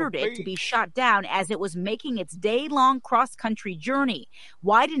he ordered it to be shot down as it was making its day-long cross-country journey,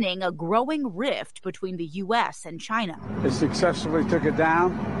 widening a growing rift between the U.S. and China. They successfully took it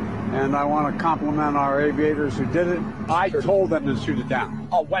down, and I want to compliment our aviators who did it. I told them to shoot it down.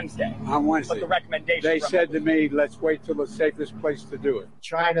 On Wednesday. On Wednesday. But the recommendation. They said to me, let's wait till the safest place to do it.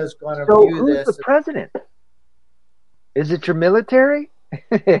 China's going to view this. So who's the president? Is it your military?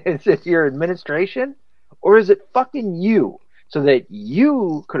 Is it your administration? Or is it fucking you? So that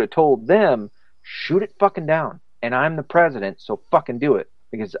you could have told them, shoot it fucking down. And I'm the president, so fucking do it.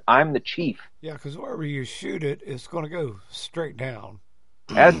 Because I'm the chief. Yeah, because wherever you shoot it, it's going to go straight down.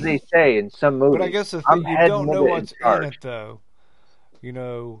 As they say in some movies. But I guess if you don't know what's in it, though, you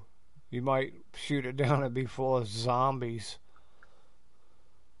know, you might shoot it down and be full of zombies.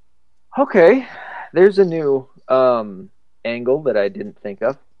 Okay, there's a new angle that I didn't think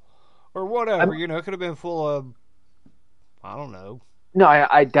of. Or whatever, you know, it could have been full of, I don't know. No,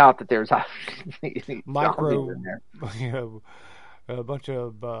 I doubt that there's micro, in there. You know, a bunch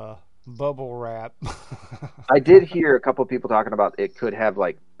of bubble wrap. I did hear a couple of people talking about it could have,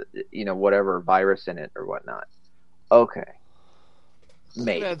 like, you know, whatever virus in it or whatnot. Okay.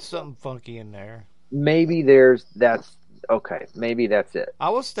 Maybe. That's something funky in there. Maybe that's okay. Maybe that's it. I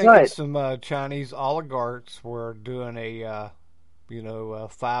was thinking some Chinese oligarchs were doing a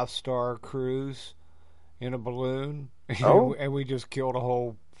 5-star cruise in a balloon, and we just killed a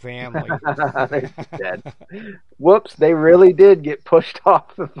whole family. They're dead. Whoops! They really did get pushed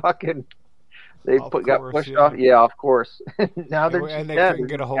off the fucking. They got pushed off. Yeah, of course. Now they're just they dead. couldn't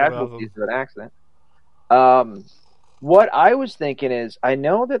get a hold of them. An accident. What I was thinking is, I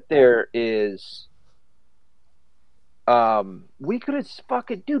know that there is. We could have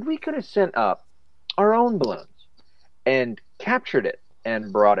we could have sent up our own balloons and captured it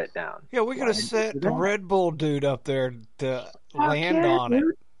and brought it down. Yeah, we could have sent the Red Bull dude up there to land on it.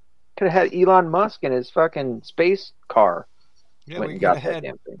 Could have had Elon Musk in his fucking space car. Yeah, we could have had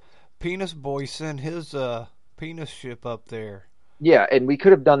Penis Boy send his penis ship up there. Yeah, and we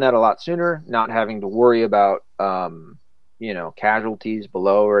could have done that a lot sooner, not having to worry about casualties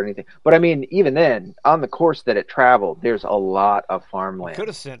below or anything. But I mean, even then, on the course that it traveled, there's a lot of farmland. We could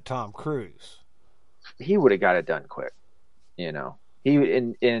have sent Tom Cruise. He would have got it done quick, you know. He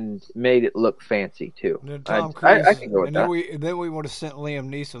and made it look fancy too. Tom Cruise, I can go with and that. Then we would have sent Liam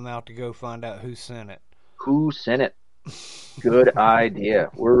Neeson out to go find out who sent it. Who sent it? Good idea.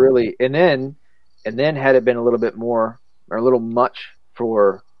 We're really and then had it been a little bit more or a little much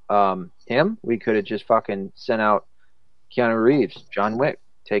for him, we could have just fucking sent out Keanu Reeves, John Wick.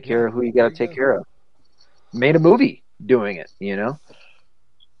 Take care of who you got to take care of. Made a movie doing it, you know.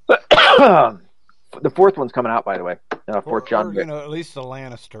 The fourth one's coming out, by the way. Fourth John Wick. You know, at least the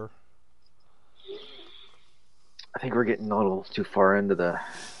Lannister. I think we're getting a little too far into the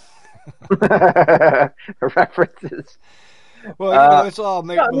references. Well, you know, it's all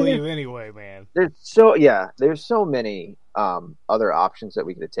make believe anyway, man. There's so many other options that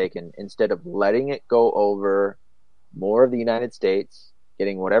we could have taken instead of letting it go over more of the United States,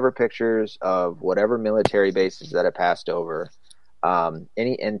 getting whatever pictures of whatever military bases that have passed over,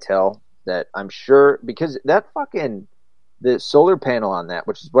 any intel that I'm sure, because that the solar panel on that,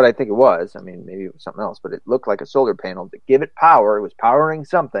 which is what I think it was. I mean, maybe it was something else, but it looked like a solar panel to give it power. It was powering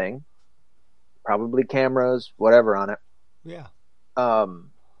something, probably cameras, whatever on it. Yeah.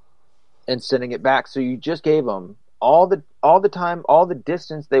 And sending it back. So you just gave them all the time, all the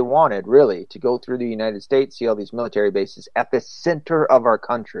distance they wanted, really, to go through the United States, see all these military bases at the center of our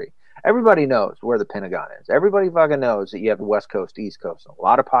country. Everybody knows where the Pentagon is. Everybody fucking knows that you have the West Coast, East Coast, a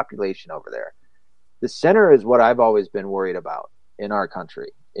lot of population over there. The center is what I've always been worried about in our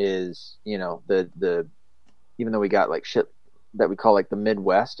country is, you know, the even though we got like shit that we call like the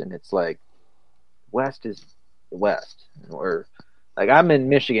Midwest, and it's like West is the West. Or like I'm in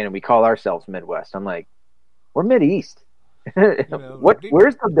Michigan and we call ourselves Midwest. I'm like, we're Mideast.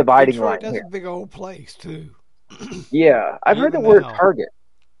 Where's the dividing line that's here? A big old place too. Yeah, I've heard that we're a now. target.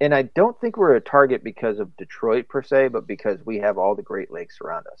 And I don't think we're a target because of Detroit per se, but because we have all the Great Lakes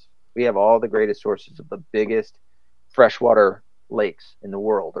around us. We have all the greatest sources of the biggest freshwater lakes in the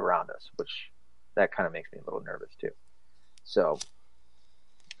world around us, which that kind of makes me a little nervous too. So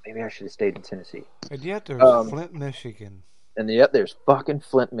maybe I should have stayed in Tennessee. And yet there's Flint, Michigan. And yet there's fucking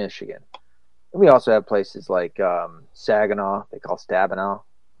Flint, Michigan. And we also have places like Saginaw, they call Stabenow,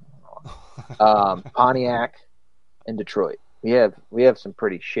 Pontiac, and Detroit. We have a lot of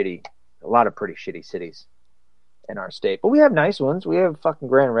pretty shitty cities in our state, but we have nice ones. We have fucking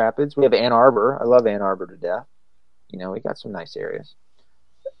Grand Rapids. We have Ann Arbor. I love Ann Arbor to death. You know, we got some nice areas.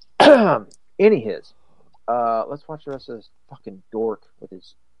 Let's watch the rest of this fucking dork with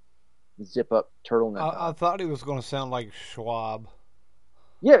his zip up turtleneck. I thought he was going to sound like Schwab.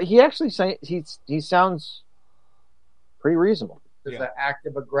 Yeah, he actually he sounds pretty reasonable. There's an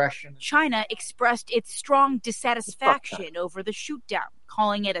active aggression. China expressed its strong dissatisfaction over the shoot-down,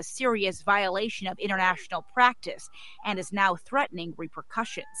 calling it a serious violation of international practice, and is now threatening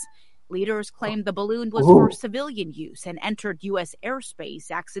repercussions. Leaders claimed the balloon was for civilian use and entered U.S. airspace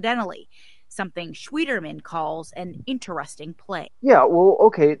accidentally, something Schwieterman calls an interesting play. Yeah, well,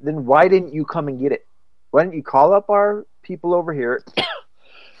 okay, then why didn't you come and get it? Why didn't you call up our people over here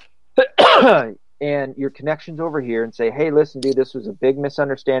and your connections over here and say, hey, listen, dude, this was a big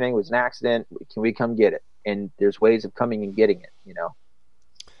misunderstanding. It was an accident. Can we come get it? And there's ways of coming and getting it, you know?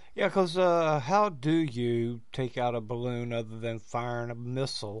 Yeah, because how do you take out a balloon other than firing a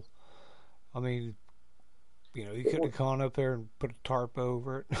missile? I mean, you know, you could have gone up there and put a tarp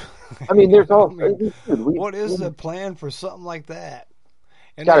over it. I mean, there's all... what is the plan for something like that?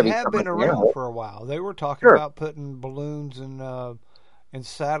 And they have been around for a while. They were talking about putting balloons and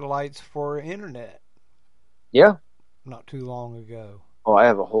satellites for internet. Yeah. Not too long ago. Oh, I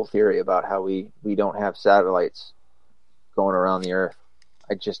have a whole theory about how we don't have satellites going around the earth.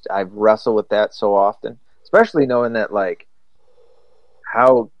 I've wrestled with that so often, especially knowing that like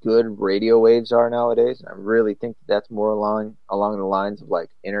how good radio waves are nowadays. And I really think that's more along the lines of like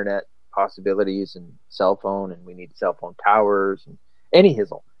internet possibilities and cell phone, and we need cell phone towers and any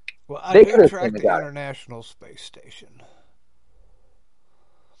hizzle. Well, I do track the International Space Station.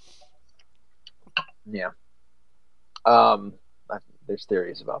 Yeah. There's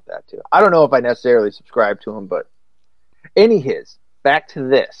theories about that too. I don't know if I necessarily subscribe to them, but back to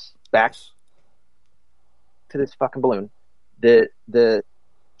this fucking balloon. The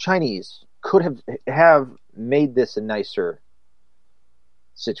Chinese could have made this a nicer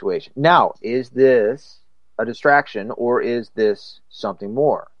situation. Now, is this a distraction or is this something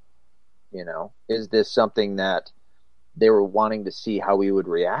more? You know, is this something that they were wanting to see how we would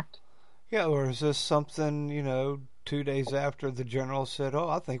react? Yeah, or is this something, you know, 2 days after the general said,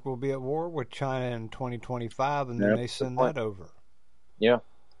 I think we'll be at war with China in 2025, and then they send that over. Yeah.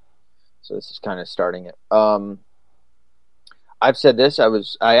 So this is kind of starting it. I've said this.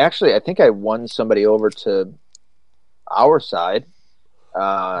 I think I won somebody over to our side.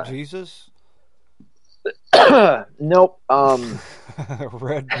 Jesus? Nope.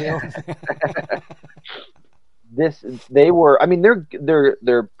 Red Pill. They're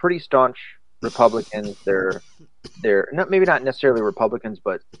pretty staunch Republicans. They're maybe not necessarily Republicans,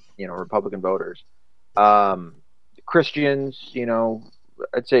 but you know, Republican voters. Christians, you know,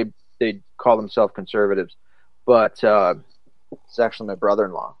 I'd say they call themselves conservatives, but it's actually my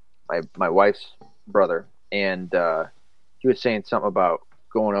brother-in-law, my wife's brother, and he was saying something about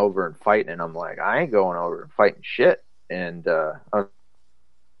going over and fighting, and I'm like, I ain't going over and fighting shit. And I was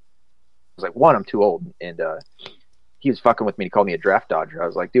like, one, I'm too old, and he was fucking with me. He called me a draft dodger. I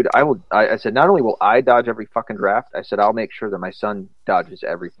was like, dude, I said, not only will I dodge every fucking draft, I said, I'll make sure that my son dodges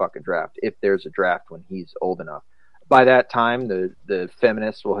every fucking draft if there's a draft when he's old enough. By that time, the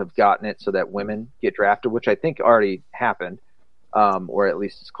feminists will have gotten it so that women get drafted, which I think already happened, or at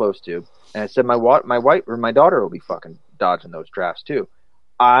least it's close to. And I said, my wife or my daughter will be fucking dodging those drafts too.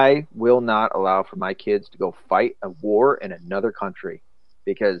 I will not allow for my kids to go fight a war in another country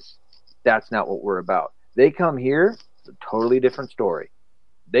because that's not what we're about. They come here, it's a totally different story.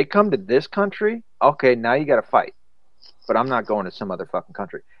 They come to this country, okay, now you got to fight. But I'm not going to some other fucking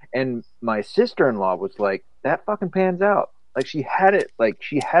country. And my sister-in-law was like, that fucking pans out. Like she had it, like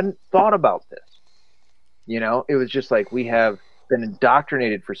she hadn't thought about this. You know, it was just like we have been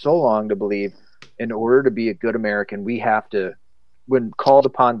indoctrinated for so long to believe in order to be a good American, we have to, when called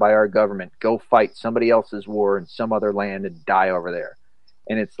upon by our government, go fight somebody else's war in some other land and die over there.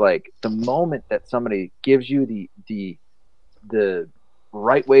 And it's like the moment that somebody gives you the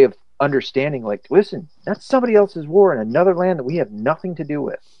right way of understanding, like, listen, that's somebody else's war in another land that we have nothing to do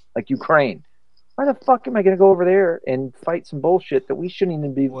with, like Ukraine. Why the fuck am I going to go over there and fight some bullshit that we shouldn't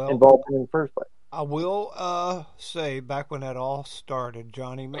even be involved in the first place? I will say, back when that all started,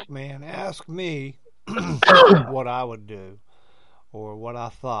 Johnny McMahon asked me what I would do or what I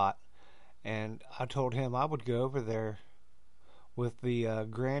thought, and I told him I would go over there with the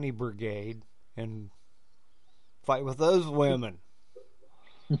Granny Brigade and fight with those women.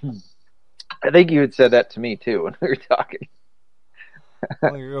 I think you had said that to me too when we were talking. I'm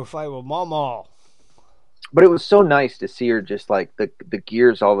going to go fight with Mama. But it was so nice to see her just like the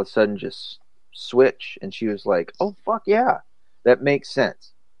gears all of a sudden just switch, and she was like, oh fuck yeah, that makes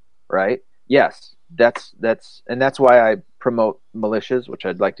sense, right? Yes, that's why I promote militias, which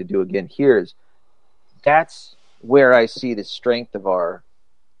I'd like to do again here. Is that's where I see the strength of our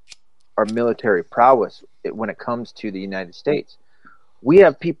military prowess when it comes to the United States. We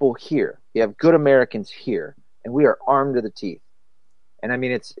have people here, we have good Americans here, and we are armed to the teeth. And I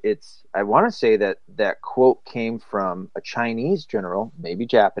mean, it's. I want to say that quote came from a Chinese general, maybe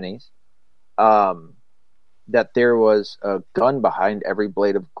Japanese, that there was a gun behind every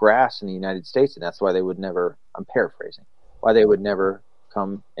blade of grass in the United States, and that's why they would never. I'm paraphrasing. Why they would never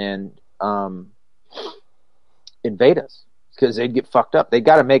come and invade us, because they'd get fucked up. They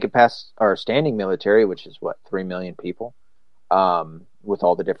got to make it past our standing military, which is what, 3 million people, with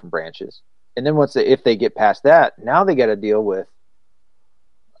all the different branches. And then if they get past that, now they got to deal with,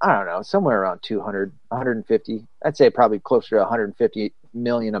 I don't know, somewhere around 200, 150. I'd say probably closer to 150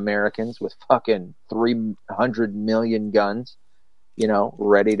 million Americans with fucking 300 million guns, you know,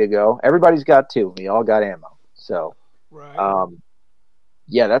 ready to go. Everybody's got two. We all got ammo. So, right.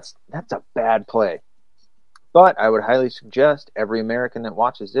 Yeah, that's a bad play. But I would highly suggest every American that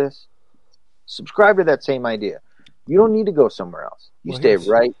watches this subscribe to that same idea. You don't need to go somewhere else. You stay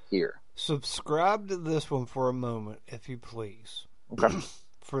right here. Subscribe to this one for a moment, if you please. Okay.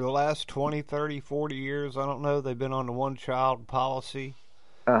 For the last 20, 30, 40 years, I don't know, they've been on the one-child policy.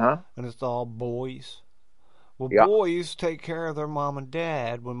 Uh-huh. And it's all boys. Well, yeah. Boys take care of their mom and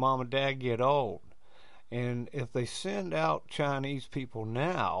dad when mom and dad get old. And if they send out Chinese people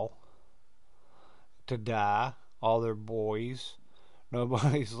now to die, all their boys,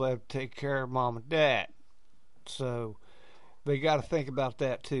 nobody's left to take care of mom and dad. So they got to think about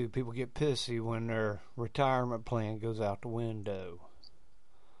that too. People get pissy when their retirement plan goes out the window.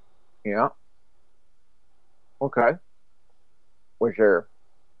 Yeah. Okay. Was there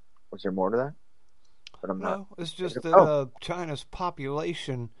more to that? But I'm not. No, it's just that China's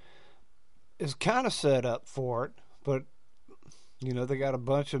population is kind of set up for it, but you know they got a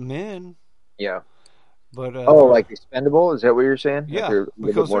bunch of men. Yeah. But like expendable? Is that what you're saying? Yeah,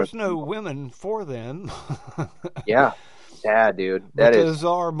 because there's no women for them. Yeah. Yeah, dude. But those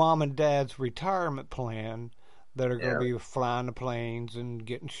are mom and dad's retirement plan that are going to be flying the planes and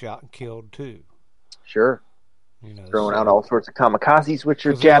getting shot and killed too. Sure. You know, throwing out all sorts of kamikazes, which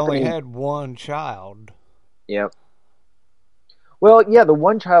are Japanese. They only had one child. Yep. Well, yeah, the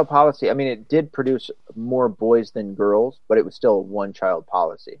one-child policy, I mean, it did produce more boys than girls, but it was still a one-child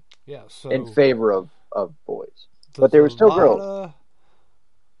policy. Yeah, so in favor of boys. But there were still girls.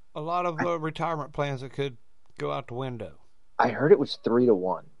 A lot of retirement plans that could go out the window. I heard it was 3 to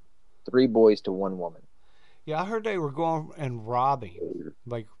 1. 3 boys to 1 woman. Yeah, I heard they were going and robbing,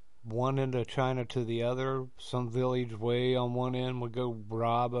 like one end of China to the other. Some village way on one end would go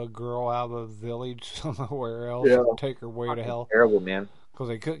rob a girl out of a village somewhere else and take her way to hell. Terrible, man. Because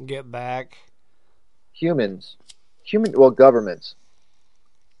they couldn't get back. Governments.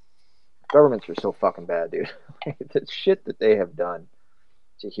 Governments are so fucking bad, dude. The shit that they have done.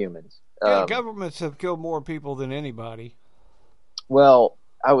 to humans. Yeah, governments have killed more people than anybody. Well,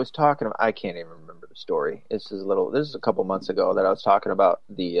 I was talking. I can't even remember the story. This is a couple months ago that I was talking about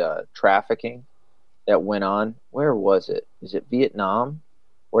the trafficking that went on. Where was it? Is it Vietnam,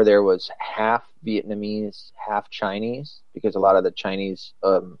 where there was half Vietnamese, half Chinese, because a lot of the Chinese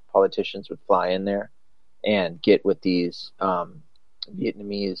politicians would fly in there and get with these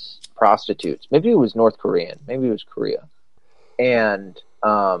Vietnamese prostitutes. Maybe it was North Korean. Maybe it was Korea. And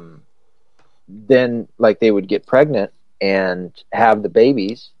then, like, they would get pregnant and have the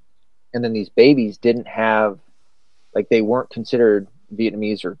babies, and then these babies didn't have, like, they weren't considered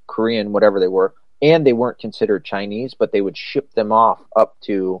Vietnamese or Korean, whatever they were, and they weren't considered Chinese, but they would ship them off up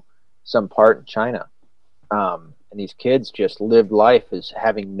to some part in China. And these kids just lived life as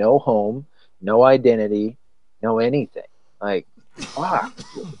having no home, no identity, no anything. Like, fuck,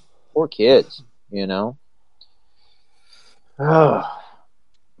 poor kids, you know?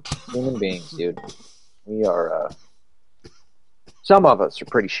 Human beings, dude. We are, some of us are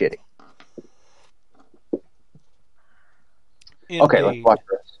pretty shitty. Indeed. Okay, let's watch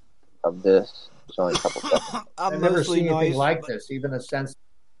the rest of this. It's only a couple seconds. I've never seen anything like this, even a sense.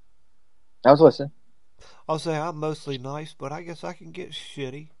 I was listening. I'll say I'm mostly nice, but I guess I can get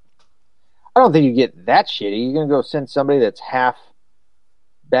shitty. I don't think you get that shitty. You're going to go send somebody that's half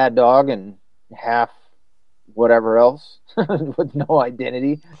bad dog and half whatever else with no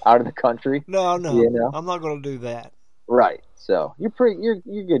identity out of the country. No, you know? I'm not going to do that. Right. So you're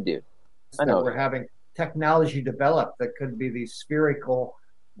good, dude. I know we're having technology developed that could be these spherical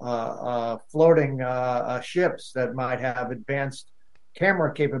floating ships that might have advanced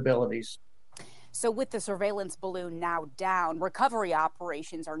camera capabilities. So with the surveillance balloon now down, recovery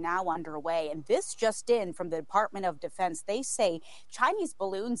operations are now underway. And this just in from the Department of Defense. They say Chinese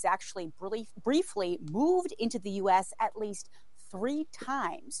balloons actually briefly moved into the U.S. at least 3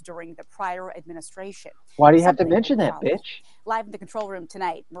 times during the prior administration. Why do you have to mention that, bitch? Live in the control room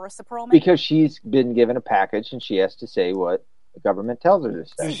tonight, Marissa Perlman. Because she's been given a package and she has to say what the government tells her to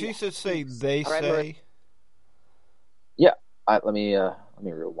say. She should say they say. Yeah. Let me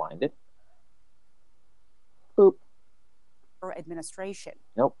rewind it. Boop. Administration.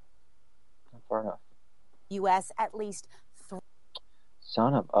 Nope. Not far enough. U.S. at least 3.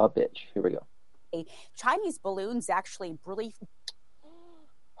 Son of a bitch. Here we go. Chinese balloons actually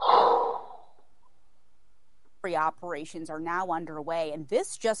operations are now underway. And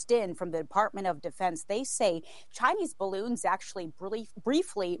this just in from the Department of Defense. They say Chinese balloons actually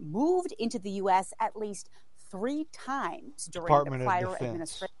briefly moved into the U.S. at least 3 times during the prior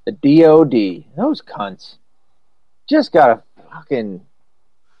administration. The DOD. Those cunts. Just gotta fucking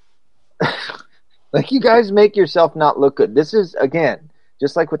like, you guys make yourself not look good. This is, again,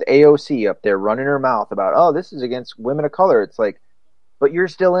 just like with AOC up there running her mouth about, oh, this is against women of color. It's like, but you're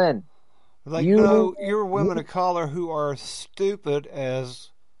still in. Like, no, you're women of color who are stupid as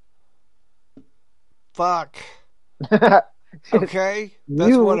fuck. Okay?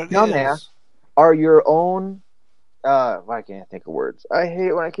 That's what it is. Are your own, I can't think of words. I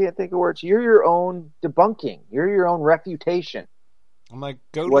hate when I can't think of words. You're your own debunking. You're your own refutation. I'm like,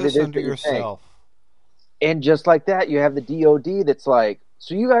 go listen to yourself. And just like that, you have the DOD that's like,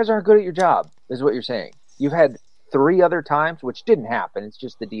 so you guys aren't good at your job, is what you're saying. You've had 3 other times, which didn't happen. It's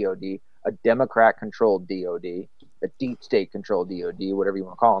just the DOD, a Democrat-controlled DOD, a deep state-controlled DOD, whatever you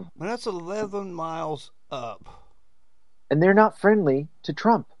want to call them. Well, that's 11 miles up. And they're not friendly to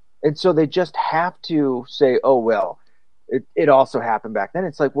Trump. And so they just have to say, oh, well, it also happened back then.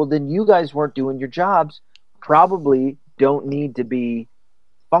 It's like, well, then you guys weren't doing your jobs, probably don't need to be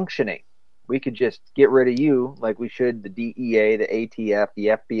functioning. We could just get rid of you like we should the DEA, the ATF, the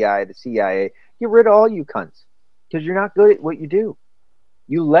FBI, the CIA. Get rid of all you cunts because you're not good at what you do.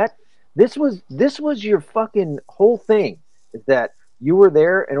 This was your fucking whole thing, is that you were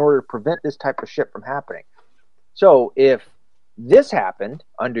there in order to prevent this type of shit from happening. So if this happened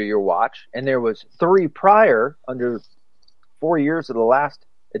under your watch and there was 3 prior under 4 years of the last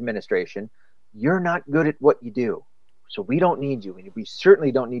administration, you're not good at what you do. So we don't need you, and we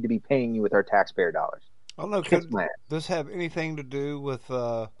certainly don't need to be paying you with our taxpayer dollars. I don't know, could this have anything to do with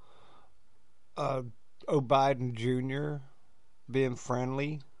Biden Jr. being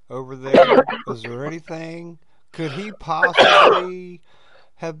friendly over there? Is there anything? Could he possibly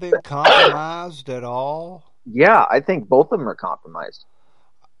have been compromised at all? Yeah, I think both of them are compromised.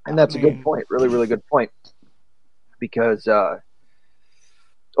 And that's a good point. Really, really good point. Because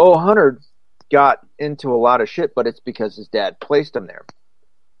Hunter got into a lot of shit, but it's because his dad placed him there.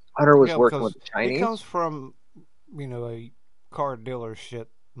 Hunter was working with the Chinese. He comes from, a car dealership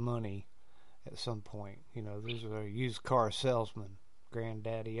money at some point. These are used car salesmen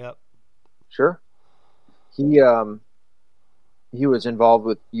granddaddy up. Sure. He was involved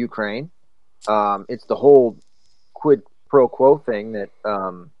with Ukraine. It's the whole quid pro quo thing that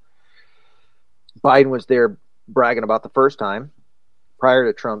Biden was there bragging about the first time prior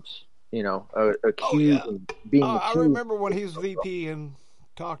to Trump's, accused of being accused. I remember when he was VP and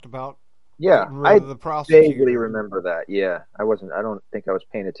talked about the prosecutor. Vaguely remember that. Yeah, I don't think I was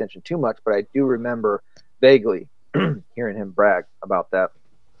paying attention too much, but I do remember vaguely hearing him brag about that.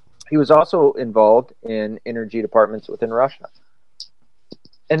 He was also involved in energy departments within Russia.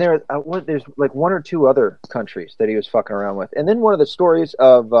 And there's like one or two other countries that he was fucking around with. And then one of the stories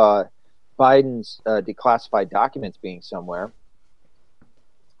of Biden's declassified documents being somewhere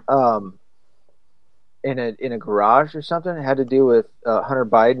in a garage or something. It had to do with Hunter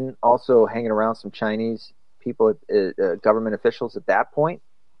Biden also hanging around some Chinese people, government officials at that point.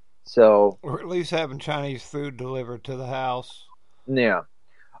 So, or at least having Chinese food delivered to the house. Yeah.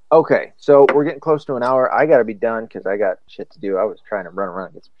 Okay, so we're getting close to an hour. I got to be done because I got shit to do. I was trying to run around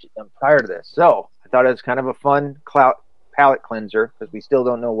and get some shit done prior to this. So I thought it was kind of a fun palate cleanser because we still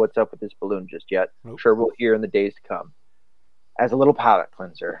don't know what's up with this balloon just yet. Nope. I'm sure we'll hear in the days to come. As a little palate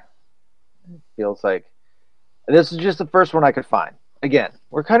cleanser, it feels like this is just the first one I could find. Again,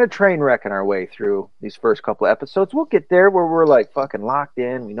 we're kind of train wrecking our way through these first couple of episodes. We'll get there where we're like fucking locked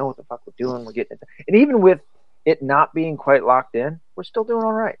in. We know what the fuck we're doing. We're getting it. And even with it not being quite locked in, we're still doing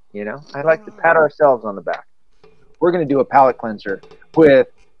all right. I like to pat ourselves on the back. We're going to do a palate cleanser with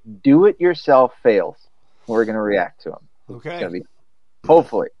do-it-yourself fails. We're going to react to them. Okay. It's going to be,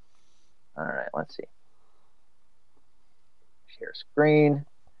 hopefully. All right, let's see. Share screen.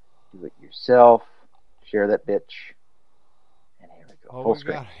 Do it yourself. Share that bitch. And here we go. Full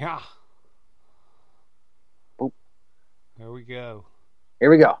screen. Boop. There we go. Here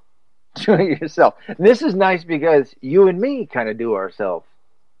we go. Do it yourself. And this is nice because you and me kind of do ourselves.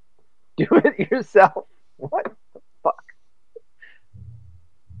 Do it yourself. What the fuck?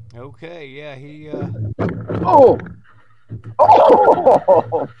 Okay, yeah, he. Oh!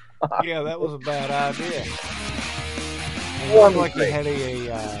 Yeah, that was a bad idea. It looked like he had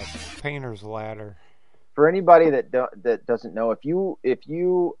a painter's ladder. For anybody that doesn't know, if you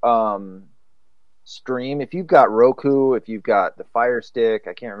stream, if you've got Roku, if you've got the Fire Stick,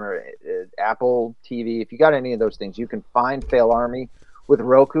 I can't remember, Apple TV, if you got any of those things, you can find Fail Army with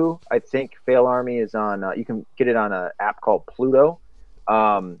Roku. I think Fail Army is on, you can get it on an app called Pluto.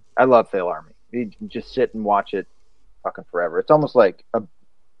 I love Fail Army. You can just sit and watch it fucking forever. It's almost like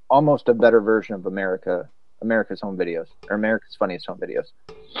almost a better version of America's Home Videos, or America's Funniest Home Videos.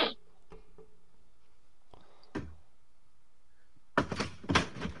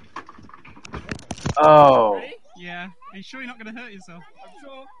 Oh. Ready? Yeah. Are you sure you're not going to hurt yourself? I'm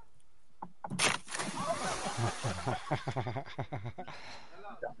sure.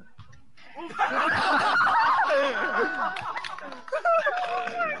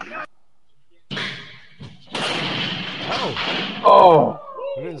 Oh.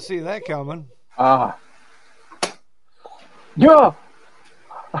 I didn't see that coming. Yeah.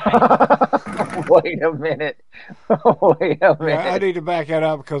 Wait a minute. I need to back that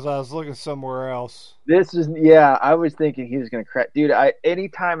up because I was looking somewhere else. I was thinking he was going to crack. Dude,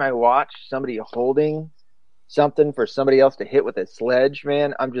 anytime I watch somebody holding something for somebody else to hit with a sledge,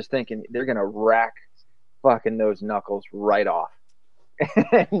 man, I'm just thinking they're going to rack fucking those knuckles right off.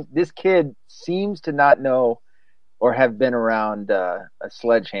 And this kid seems to not know or have been around a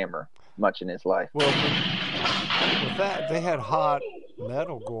sledgehammer much in his life. Well, with that, they had hot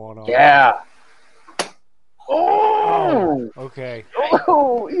metal going on. Yeah. Oh. Okay.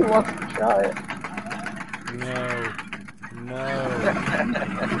 Oh, he wants to try it.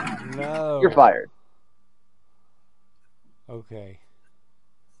 No. You're fired. Okay.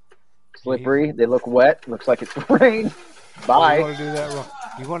 Slippery. They look wet. Looks like it's rain. Bye. You want to do that wrong.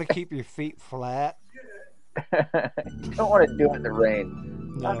 You want to keep your feet flat. You don't want to do it in the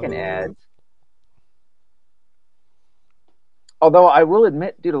rain. No. Fucking ads. Although I will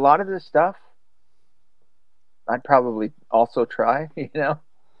admit, dude, a lot of this stuff I'd probably also try,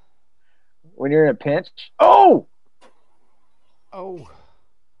 when you're in a pinch. Oh!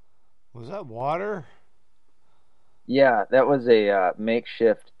 Was that water? Yeah, that was a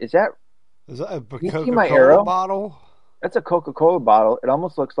makeshift. Is that a Coca-Cola bottle? That's a Coca-Cola bottle. It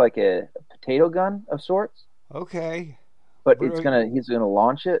almost looks like a potato gun of sorts. Okay. But he's gonna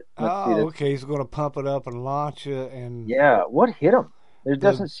launch it. Okay. He's gonna pump it up and launch it, and yeah. What hit him? There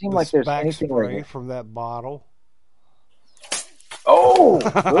doesn't seem like there's anything spray from that bottle. Oh!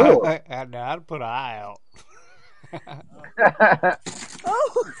 And I'd put an eye out.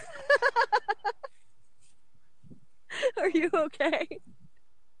 Oh! Are you okay?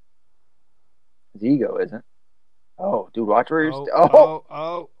 ego isn't. Oh, dude, watch where you're.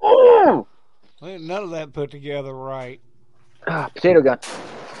 Oh! None of that put together right. Potato gun.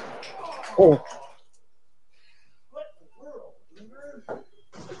 Oh.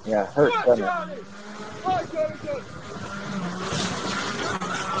 Yeah, it hurts, doesn't it?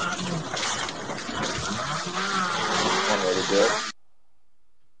 One way to do it.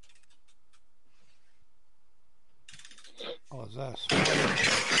 Oh, is that?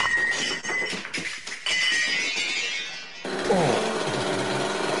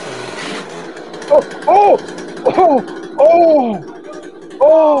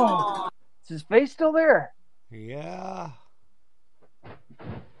 Oh! Is his face still there? Yeah.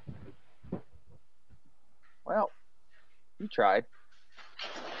 Well, he tried.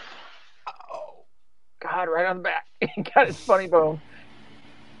 Oh, God, right on the back. He got his funny bone.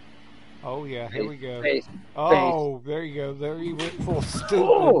 Oh, yeah, here we go. Face. Oh, there you go. There you went full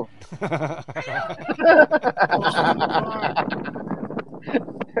stupid.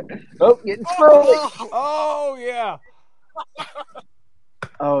 Oh, getting swirly. Oh, yeah.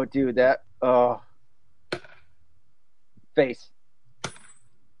 Oh, dude, that. Oh. Face.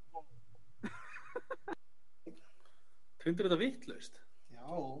 Fundur þetta vitlaust?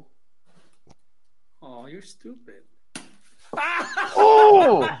 Já. Oh, you're stupid.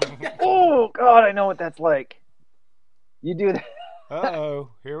 Oh! Oh, God, I know what that's like. You do that.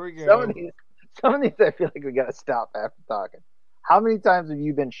 Uh-oh, here we go. Some of these I feel like we got to stop after talking. How many times have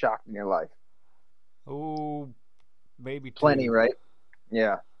you been shocked in your life? Oh, maybe two. Plenty, right?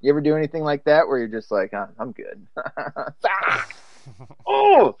 Yeah. You ever do anything like that where you're just like, I'm good?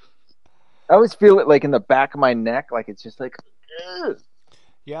 Oh! I always feel it like in the back of my neck, like it's just like, ugh.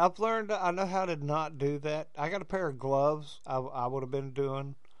 Yeah, I've learned. I know how to not do that. I got a pair of gloves I would have been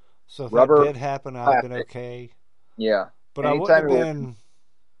doing. So if Rubber that did happen, I'd have been okay. Yeah. But I wouldn't have been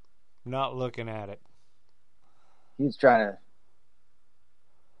not looking at it. He's trying to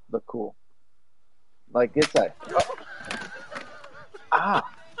look cool. Like this side. Oh. Ah.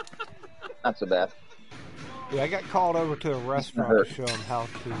 Not so bad. Yeah, I got called over to a restaurant to show them how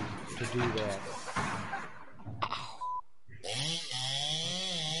to do that.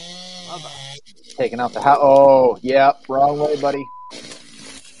 Taking out the house. Oh, yeah. Wrong way, buddy.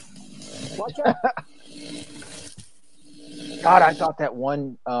 Watch out. God, I thought that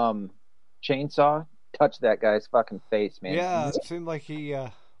one chainsaw touched that guy's fucking face, man. Yeah, it seemed like we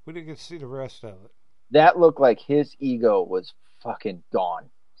didn't get to see the rest of it. That looked like his ego was fucking gone.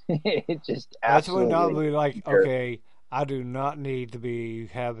 It just absolutely. That's when I'll be like, okay, I do not need to be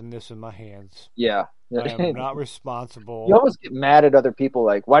having this in my hands. Yeah. I am not responsible. You almost get mad at other people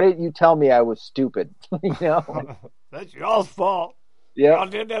like, why didn't you tell me I was stupid? You know? That's y'all's fault. Yeah. Y'all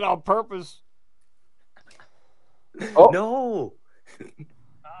did that on purpose. Oh. No.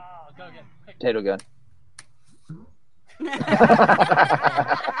 Go again. Potato gun.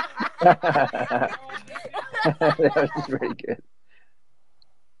 That was pretty good.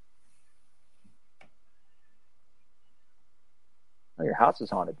 Oh, your house is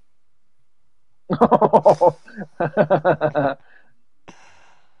haunted.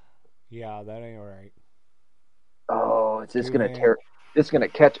 Yeah, that ain't right. Oh, it's just gonna tear. It's gonna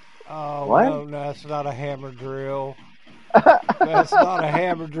catch. Oh, what? No, that's not a hammer drill. That's not a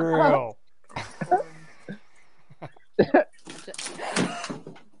hammer drill.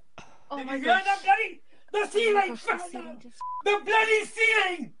 Oh my God! God! The ceiling fell down. The bloody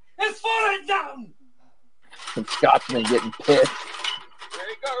ceiling has fallen down. Some Scotsman getting pissed. There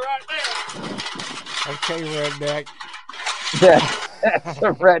you go, right there. Okay, redneck. That's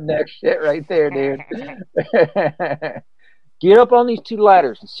some redneck shit right there, dude. Get up on these two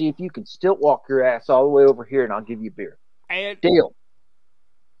ladders and see if you can still walk your ass all the way over here, and I'll give you a beer. And deal.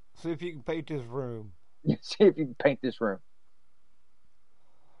 See if you can paint this room. See if you can paint this room.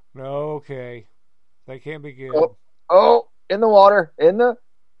 No, okay. That can't be good. Oh, in the water.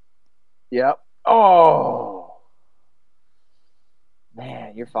 Yep. Oh.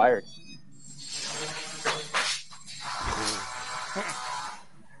 Man, you're fired.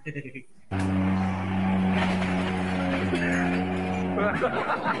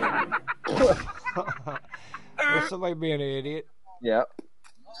 Somebody being an idiot. Yep.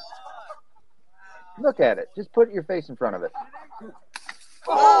 Look at it. Just put your face in front of it.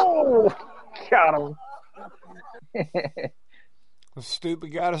 Oh, got him. The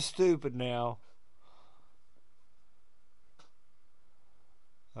stupid got a stupid now.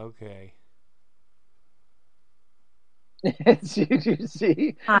 Okay. Did you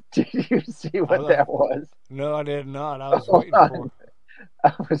see what that was? No, I did not. I was waiting for it.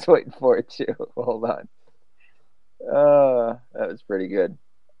 I was waiting for it too. Hold on. That was pretty good.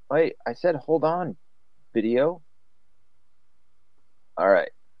 Wait, I said hold on, video. All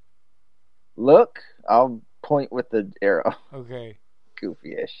right. Look, I'll point with the arrow. Okay.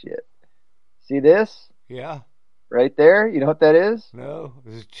 Goofy ass shit. See this? Yeah. Right there? You know what that is? No.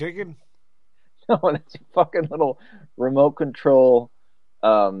 Is it chicken? No, it's a fucking little remote control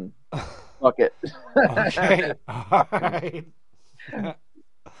bucket. Okay. All right.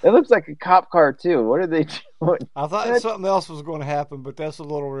 It looks like a cop car too. What are they doing? I thought something else was going to happen, but that's a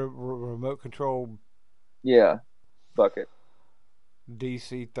little remote control. Yeah, bucket.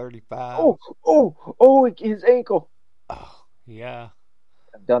 DC-35. Oh! His ankle. Oh, yeah.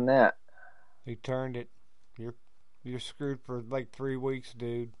 I've done that. He turned it. You're screwed for like 3 weeks,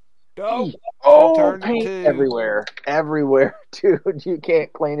 dude. Oh, paint everywhere, dude. You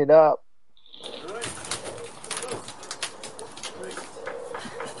can't clean it up.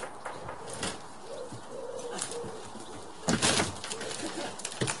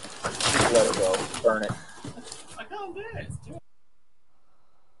 Let it go. Burn it. I can't do it.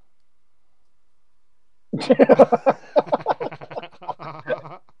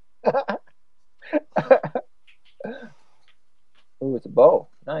 Ooh, it's a bow.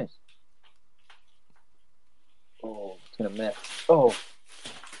 Nice. Oh, it's gonna miss. Oh.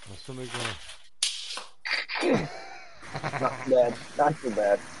 Well, somebody gonna... Not bad. Not too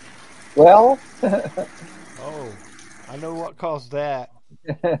bad. Well. Oh, I know what caused that.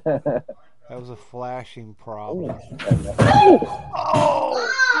 That was a flashing problem.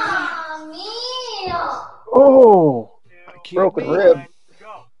 Oh! Broken rib.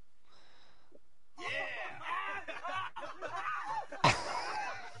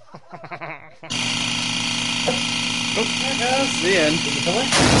 That's the end.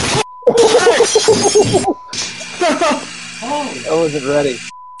 I wasn't ready.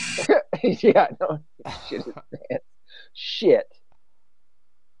 Yeah, no. Shit. Shit.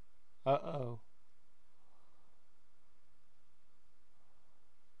 Uh-oh.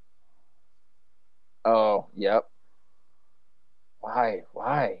 Oh, yep. Why?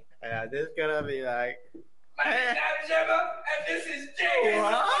 Yeah, this is gonna be like. My name is Jimbo, and this is Jay.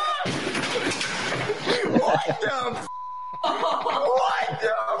 What the?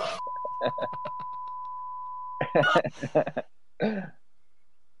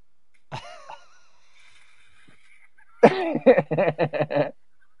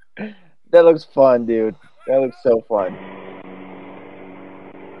 That looks fun, dude. That looks so fun.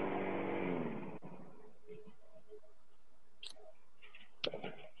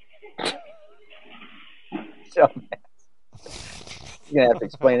 So you're gonna have to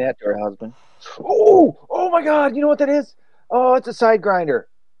explain that to her husband. Oh my God! You know what that is? Oh, it's a side grinder.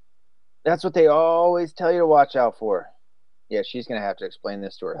 That's what they always tell you to watch out for. Yeah, she's gonna have to explain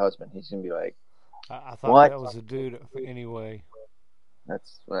this to her husband. He's gonna be like, I thought what? That was a dude anyway.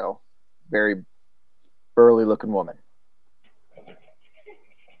 That's, well, very burly looking woman.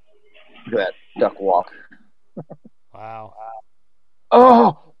 Look at that duck walk. Wow.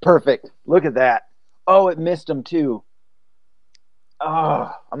 Oh, perfect. Look at that. Oh, it missed him too.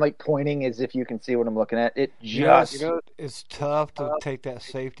 Oh, I'm like pointing as if you can see what I'm looking at. It just... You know, it's tough to take that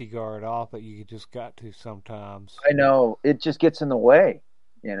safety guard off, but you just got to sometimes. I know. It just gets in the way,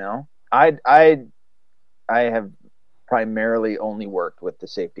 you know? I have primarily only worked with the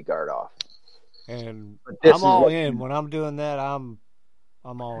safety guard off. And I'm all in. When I'm doing that, I'm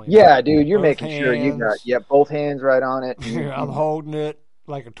all in. Yeah, dude, you're both making sure you got both hands right on it. I'm holding it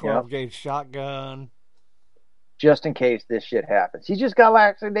like a 12-gauge shotgun. Just in case this shit happens. He just got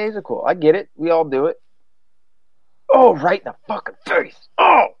lackadaisical. I get it. We all do it. Oh, right in the fucking face.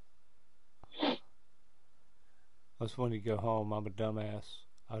 Oh! That's when you go home. I'm a dumbass.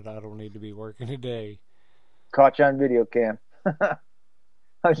 I don't need to be working today. Caught you on video cam.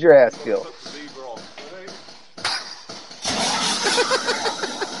 How's your ass feel?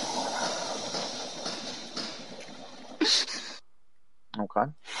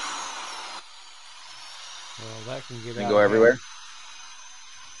 Okay. Well, that can get you out. Go everywhere.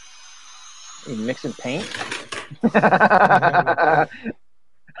 Are you mixing paint?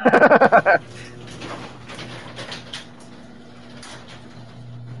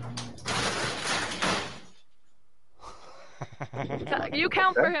 You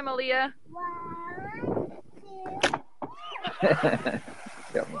count for him, Aaliyah.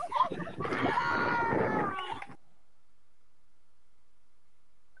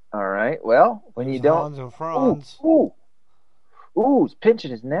 All right. Well, when you don't. Hans and Franz. Ooh, he's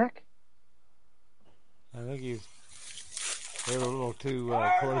pinching his neck. I think they were a little too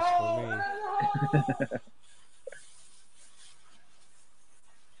close for me.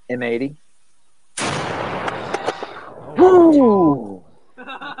 M80. Oh, Ooh.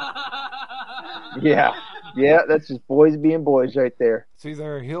 Yeah. Yeah, that's just boys being boys right there. It's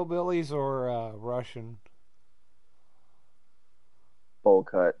either hillbillies or Russian. Bowl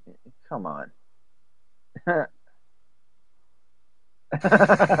cut. Come on.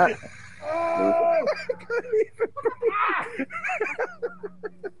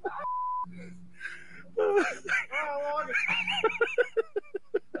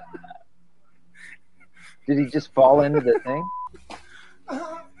 Did he just fall into the thing?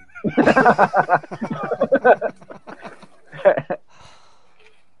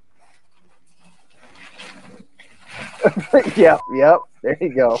 Yep. There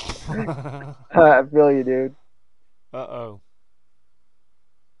you go. I feel you, dude. Uh-oh.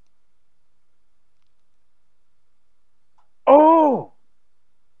 Oh!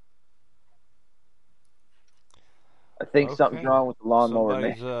 I think something's wrong with the lawnmower,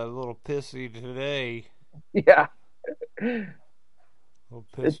 man. Somebody's a little pissy today. Yeah.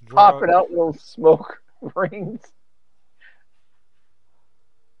 It's popping out little smoke rings.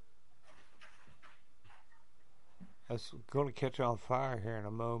 That's going to catch on fire here in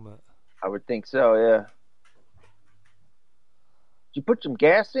a moment. I would think so, yeah. Did you put some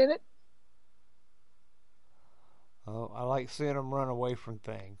gas in it? Oh, I like seeing them run away from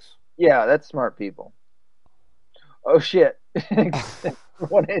things. Yeah, that's smart people. Oh, shit.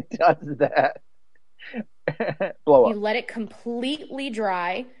 When it does that, blow up. You let it completely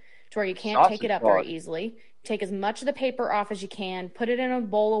dry to where you can't take it up very easily. Take as much of the paper off as you can, put it in a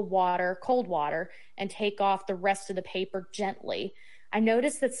bowl of water, cold water, and take off the rest of the paper gently. I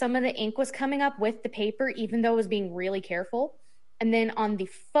noticed that some of the ink was coming up with the paper, even though I was being really careful. And then on the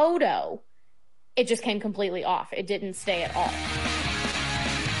photo, it just came completely off. It didn't stay at all.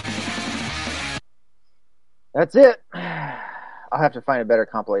 That's it. I'll have to find a better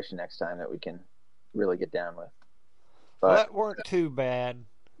compilation next time that we can really get down with. But that weren't too bad.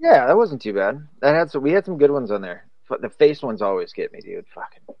 Yeah, that wasn't too bad. We had some good ones on there. The face ones always get me, dude.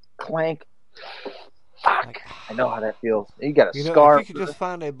 Fucking clank. Fuck. I know how that feels. You got a scar. If you could just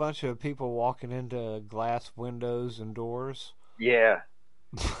find a bunch of people walking into glass windows and doors. Yeah.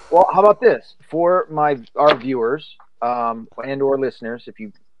 Well, how about this? For our viewers and or listeners, if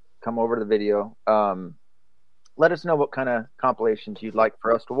you come over to the video, let us know what kind of compilations you'd like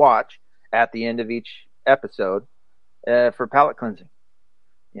for us to watch at the end of each episode for palate cleansing.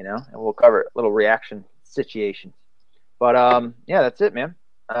 And we'll cover it. Little reaction situation. But yeah, that's it, man.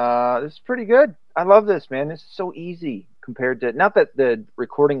 This is pretty good. I love this, man. This is so easy compared to, not that the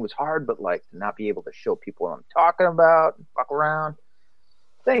recording was hard, but like to not be able to show people what I'm talking about and fuck around.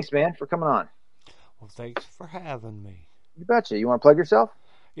 Thanks, man, for coming on. Well, thanks for having me. You betcha. You want to plug yourself?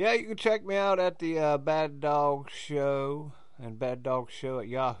 Yeah, you can check me out at the Bad Dog Show, and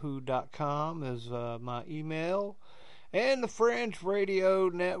baddogshow@yahoo.com is my email. And the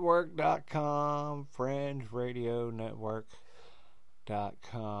FringeRadioNetwork.com,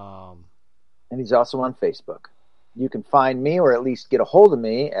 FringeRadioNetwork.com. And he's also on Facebook. You can find me, or at least get a hold of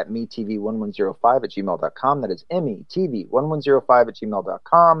me, at metv1105@gmail.com. That is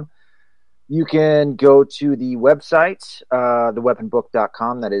metv1105@gmail.com. You can go to the website,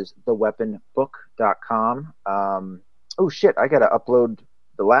 theweaponbook.com. That is theweaponbook.com. Oh, shit, I got to upload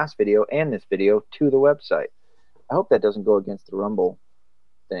the last video and this video to the website. I hope that doesn't go against the Rumble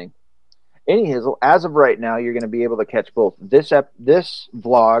thing. Anyhow, as of right now, you're going to be able to catch both this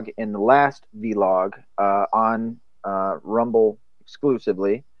vlog and the last vlog on Rumble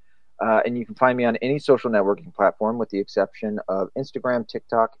exclusively. And you can find me on any social networking platform with the exception of Instagram,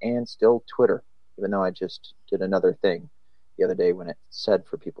 TikTok, and still Twitter, even though I just did another thing the other day when it said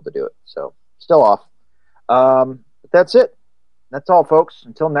for people to do it. So still off. But that's it. That's all, folks.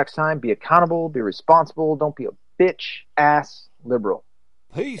 Until next time, be accountable, be responsible, don't be a bitch ass liberal.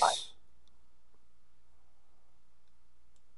 Peace. Bye.